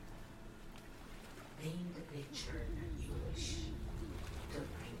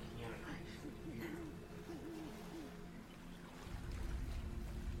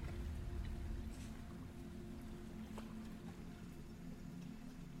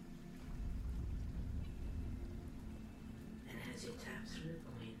as you tap through the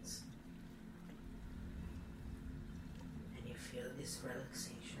points, and you feel this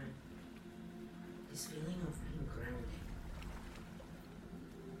relaxation, this feeling of being grounded,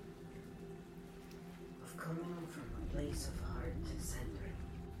 of coming from a place of heart center,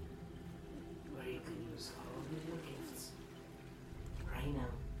 where you can use all of your gifts right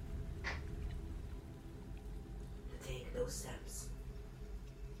now to take those steps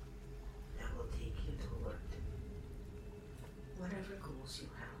that will take you toward whatever goals you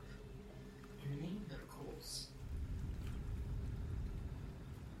have, and name your goals.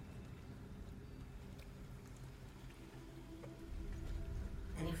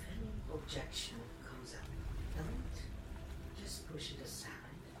 And if any objection comes up, don't just push it aside.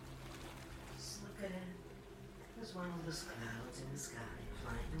 Just look at it as one of those clouds in the sky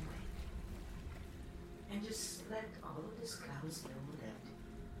flying away. And just let all of these clouds know that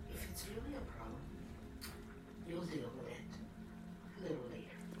if it's really a problem, you'll deal with it a little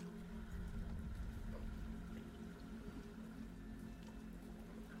later.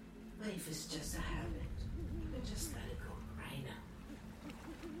 But if it's just a habit, you can just let it go right now.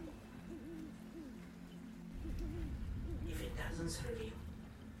 If it doesn't serve you,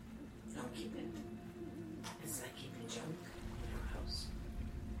 don't keep it. It's like keeping junk in your house.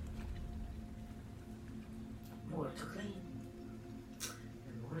 More to clean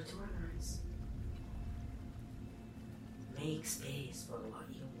and more to organize. Make space for what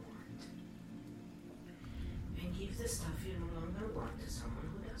you want. And give the stuff you no longer want to someone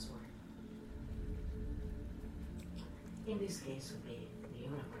who does want. In this case would be the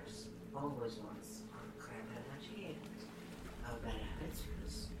universe always wants our crap energy and our bad habits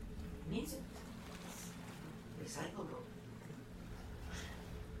because it needs it. It's recyclable.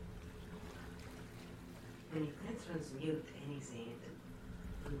 And you can transmute anything into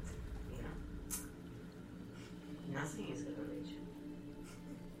food, you know? Nothing is a religion.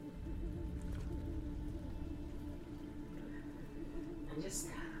 And just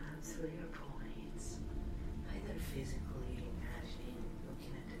tap through your points, either physically, imagining,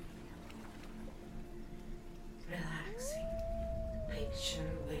 looking at the video. Relaxing.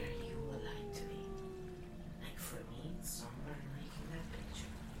 Picture where you would like to be. Like for me, it's somewhere like in that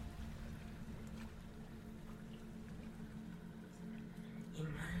picture.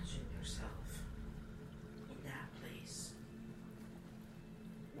 Imagine yourself in that place.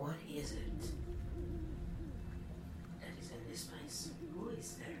 What is it that is in this place? Who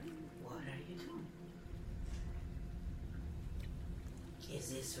is there? What are you doing? Is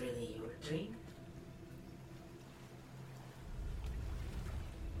this really your dream?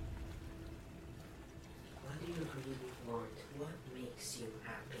 What do you really want? What makes you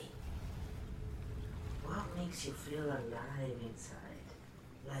happy? What makes you feel alive inside?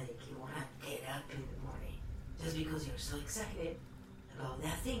 Like you want to get up in the morning just because you're so excited about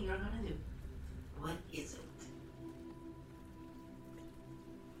that thing you're going to do. What is it?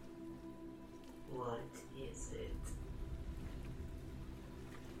 What is it?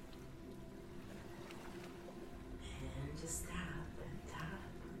 And just tap and tap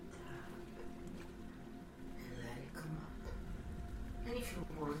and tap and let it come up. And if you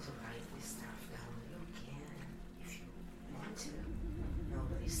want to write this stuff down, you can. If you want to.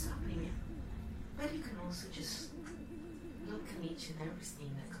 Nobody's stopping you. But you can also just look at each and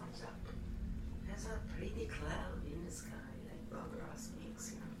everything that comes up. There's a pretty cloud in the sky, like Bob Ross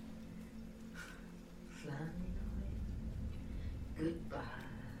makes, you know. Flying away. Goodbye.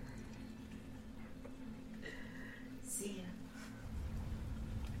 See ya.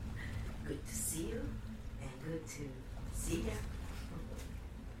 Good to see you, and good to see ya.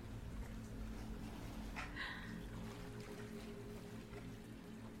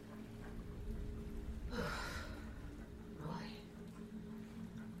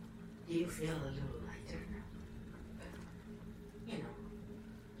 Do you feel a little lighter now? You know,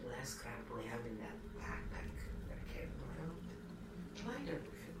 the less crap we have in that backpack that I carry around, the lighter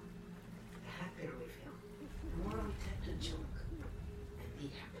we feel, the happier we feel, the more we tend to joke and be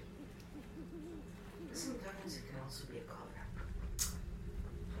happy. But sometimes it can also be a cover-up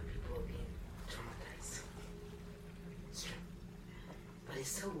for people being traumatized. It's true. But it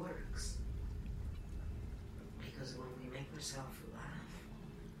still works. Because when we make ourselves laugh,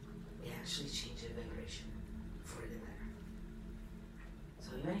 we actually change the vibration for the better. So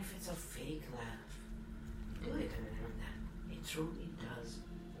even if it's a fake laugh, do it and remember that it truly does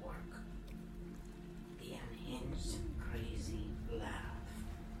work. The unhinged, crazy laugh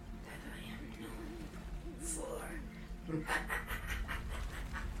that I am known for.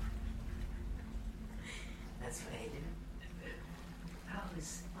 That's what I do.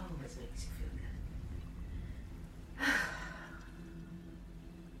 Always makes you feel good.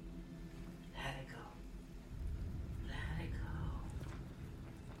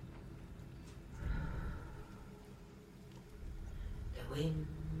 wind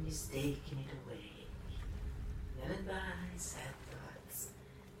is taking it away. Goodbye, sad thoughts.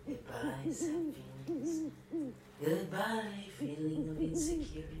 Goodbye, sad feelings. Goodbye, feeling of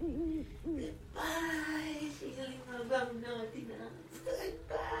insecurity. Goodbye, feeling of I'm not enough.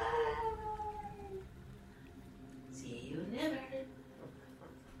 Goodbye. See you never.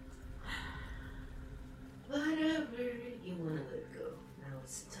 Whatever you want to let go. Now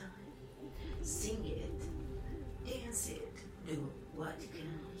it's the time. Sing it. Dance it. Do what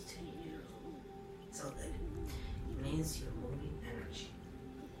comes to you. So that it means you're moving energy.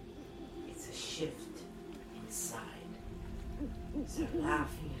 It's a shift inside. Start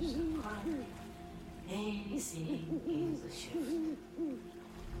laughing, you start crying. Anything is a shift. When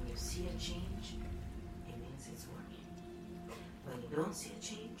you see a change, it means it's working. When you don't see a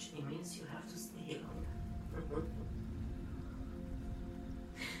change, it means you have to stay longer.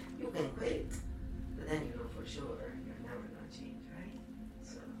 You can quit, but then you know for sure you're never going to change, right?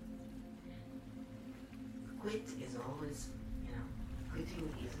 So, quit is always, quitting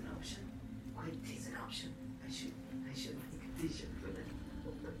is an option. Quit is an option. I should make a t-shirt for that.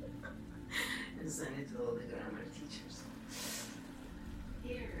 And send it to all the grammar teachers.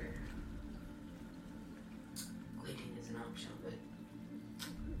 Here, quitting is an option, but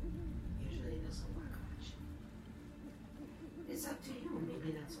usually it doesn't work much. It's up to you.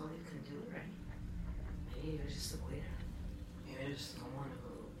 Maybe that's all you can do, right? Maybe you're just a quitter. Maybe you're just someone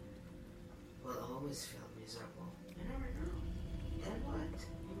who will always feel miserable. You never know. Then what?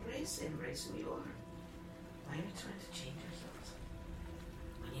 Embrace who you are. Why are you trying to change yourself?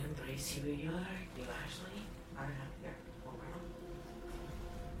 When you embrace who you are, you actually are happier overall.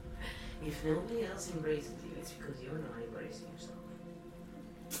 If nobody else embraces you, it's because you're not embracing yourself.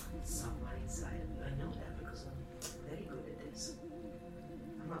 Somewhere inside of you. I know that because I'm very good at this.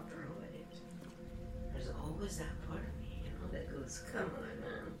 I'm a pro at it. There's always that part of me, that goes, come on,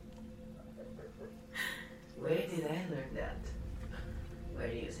 man. Where did I learn that? Where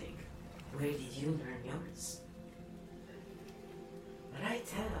do you think? Where did you learn yours? But I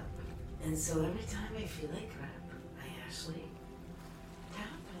tap. And so every time I feel like crap, I actually tap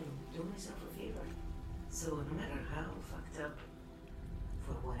and do myself a favor. So no matter how fucked up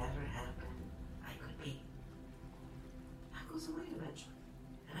for whatever happened I could be, that goes away eventually.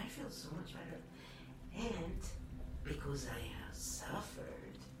 And I feel so much better. And because I have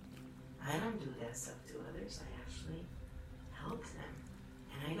suffered, I don't do that stuff to others. I actually help them.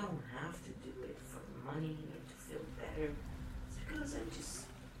 And I don't have to do it for money or to feel better. It's because I just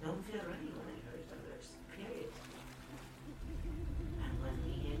don't feel ready when I hurt others. Period. And when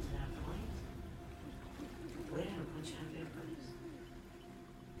we get to that point, we're in a much happier place.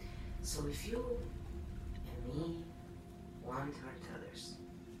 So if you and me want to hurt others,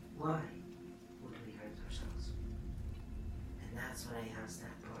 why would we hurt ourselves? And that's what I ask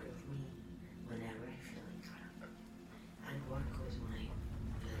that part of me whenever I feel like crap. And work with my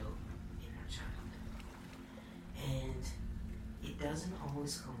little inner child. And it doesn't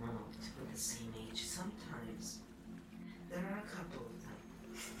always come out at the same age. Sometimes there are a couple of them.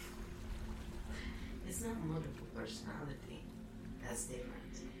 It's not multiple personality that's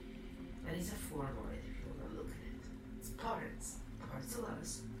different. That is a form of it if you want to look at it. It's parts of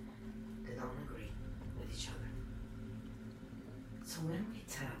us that don't agree with each other. So when we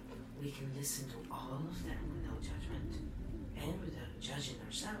tap, we can listen to all of them without judgment and without judging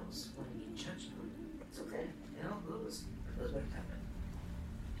ourselves when we judge them. It's okay. It all goes because we're tapping.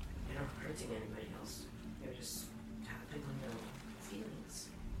 You're not hurting anybody else. You're just tapping on your own feelings.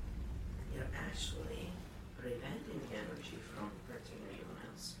 You're actually preventing the energy from hurting anyone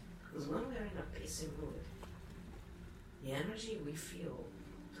else. Because when we're in a pacing mood, the energy we feel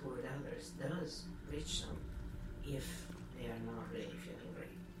toward others does reach them if they are not really feeling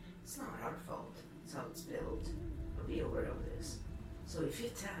great. It's not our fault. It's how it's built. But be aware of this. So if you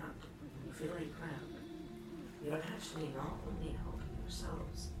tap and you feel like crap, you're actually not only helping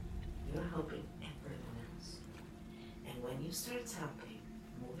yourselves, you're helping everyone else. And when you start tapping,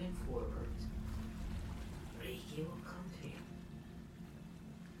 moving forward, Reiki will come to you.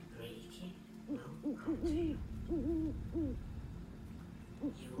 Reiki will come to you.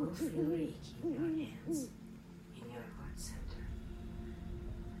 You will feel Reiki in your hands, in your heart center.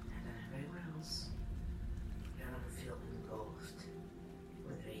 And then everywhere else, you're going to feel engulfed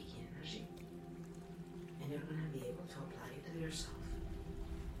with Reiki energy. And you're going to be able to apply it to yourself.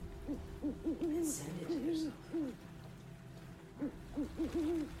 And send it to yourself.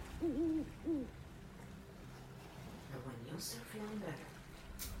 But when you start feeling better,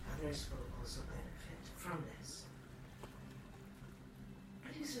 others will also benefit from this.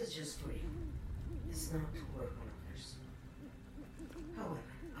 But this is just for you. It's not to work on others. However,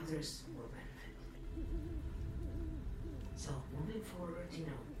 others will benefit. So moving forward,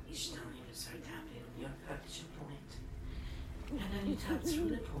 each time you start tapping on your action point, and then you tap through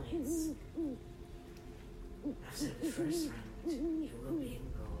the points. After the first round, you will be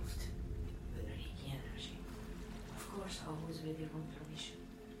engulfed with Reiki energy. Of course, always with your own permission.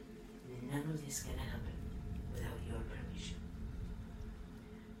 None of this can happen without your permission.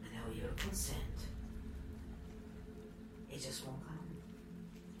 Without your consent, it just won't come.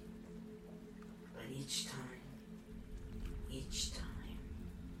 But each time,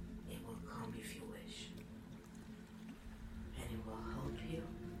 it will come if you wish. And it will help you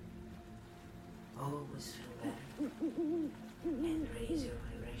always feel better and raise your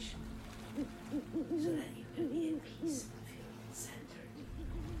vibration so that you can be at peace and feel centered.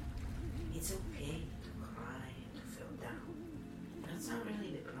 It's okay to cry and to feel down. That's not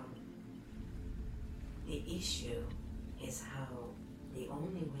really the problem. The issue is how the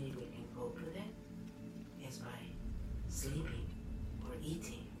only way we can cope with it is by sleeping or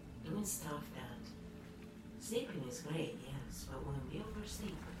eating, doing stuff that sleeping is great, yes, but when we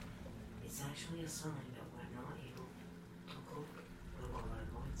oversleep, it's actually a sign that we're not able to cope with what we're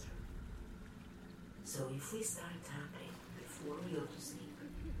going through. So if we start tapping before we go to sleep,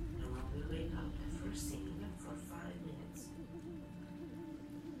 and when we wake up the first thing, even for 5 minutes,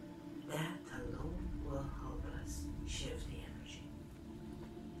 that alone will help us shift the energy.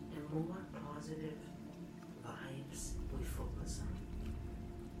 The more positive vibes we focus on,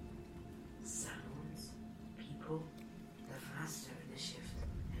 sounds, people, the faster the shift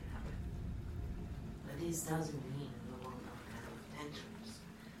can happen. But this doesn't mean we will not have tantrums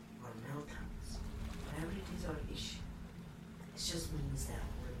or meltdowns, whatever it is our issue. It just means that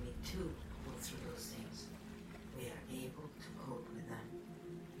when we do go through those things, we are able to cope with them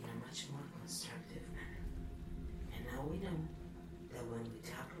in a much more constructive manner. And now we know that when we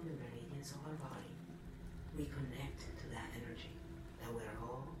tap on the meridians of our body, we connect to that energy that we're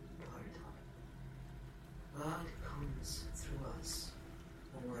all part of. God comes through us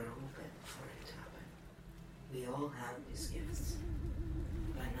when we're open for it to happen. We all have these gifts,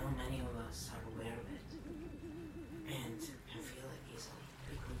 but not many of us are aware of it and can feel it easily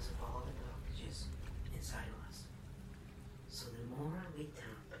because of all the blockages inside of us. So the more we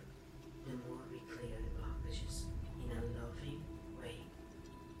tap, the more we clear the blockages in a loving way,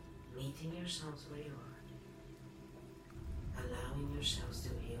 meeting yourselves where you are, allowing yourselves to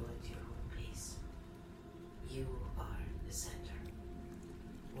heal at your own pace. You are the center.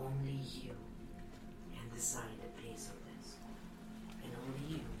 Only you can decide the pace of this. And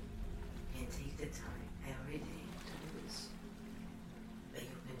only you can take the time every day to do this. But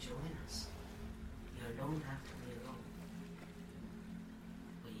you can join us. You don't have to be alone.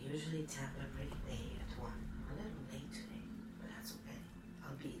 We usually tap every day at 1. I'm a little late today, but that's okay.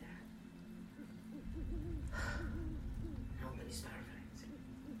 I'll be there. Nobody's perfect,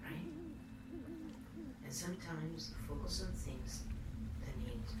 right? And sometimes you focus on things that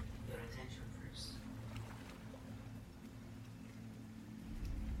need your attention first.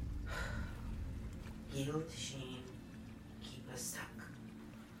 Guilt, shame keep us stuck.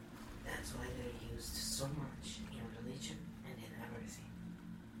 That's why they're used so much in religion and in everything.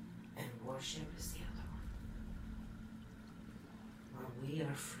 And worship is the other one. When we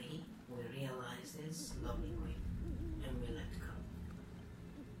are free, we realize this lovingly and we let go.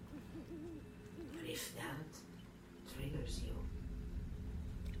 But if that triggers you,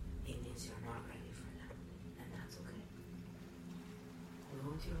 it means you're not ready for that, and that's okay.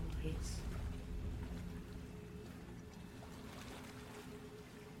 Go at your own pace.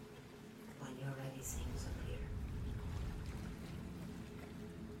 When you're ready, things appear,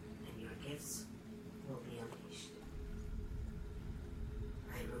 and your gifts will be unleashed.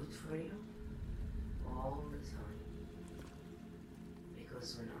 I root for you all the time,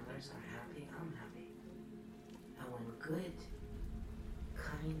 because when others are happy, I'm happy. And when good,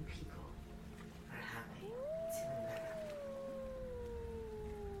 kind people are happy, it's even better.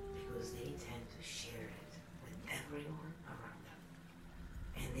 Because they tend to share it with everyone around them.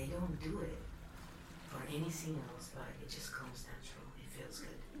 And they don't do it for anything else, but it just comes natural. It feels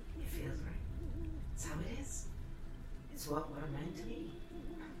good. It feels right. It's how it is. It's what we're meant to be.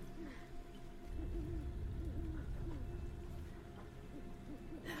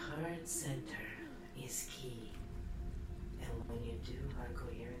 The heart center is key. And when you do heart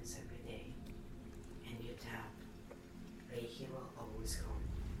coherence every day and you tap, Reiki will always come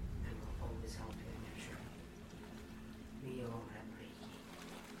and will always help you in your journey. We all have Reiki.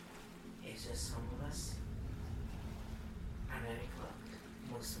 It's just some of us are very clogged.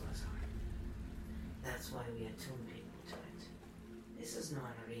 Most of us are. That's why we attune people to it. This is not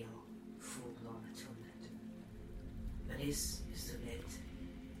a real full-blown attunement, but this is to get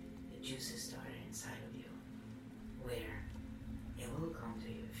the juices started inside of you, where it will come to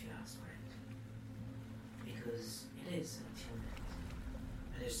you if you ask for it, because it is an attunement,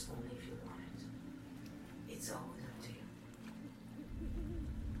 but it's only if you want it. It's always up to you.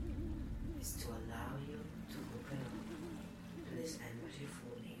 It's to allow you to open up to this energy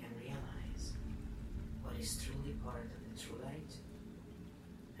fully and realize what is truly part of the true light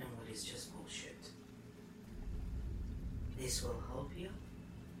and what is just bullshit. This will help you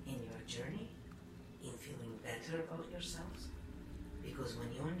in your journey, in feeling better about yourselves, because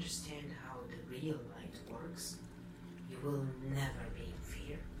when you understand how the real light works, you will never be in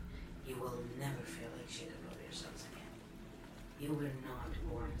fear. You will never feel like shit about yourselves again. You were not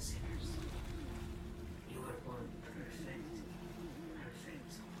born sinners. You were born perfect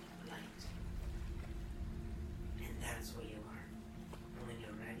light. And that's what you are. And when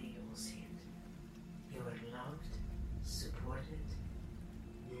you're ready, you will see it. You are loved, supported,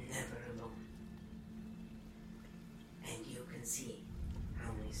 never alone. And you can see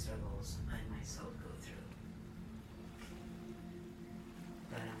how many struggles I myself go through.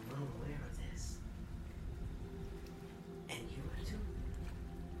 But I'm well aware of this. And you are too.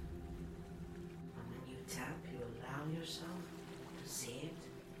 And when you tap, you allow yourself to see it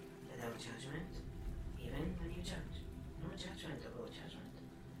without judgment, even when you judge. No judgment about judgment.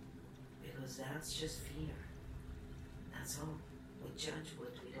 Because that's just fear. That's all. We judge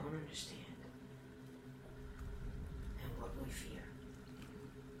what we don't understand and what we fear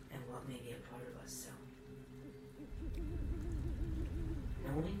and what may be a part of us still.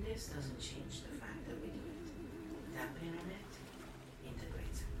 Knowing this doesn't change the fact that we do it. Tapping on it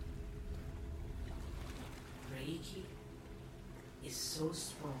integrates it. Reiki is so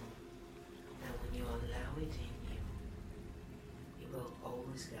strong that when you allow it in you, it will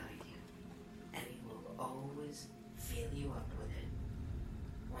always guide you, and it will always fill you up with it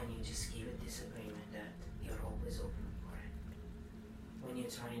when you just give it this agreement that you're always open for it. When you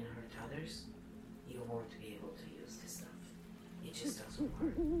try and hurt others, you won't be able to use this stuff. It just doesn't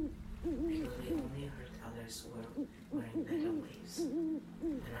work. Because we only hurt others when we're in beta waves. When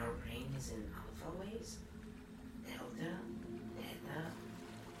our brain is in alpha waves, delta, theta,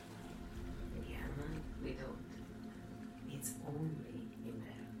 gamma, we don't. It's only in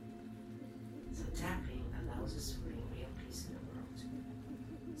beta. So tapping allows us to bring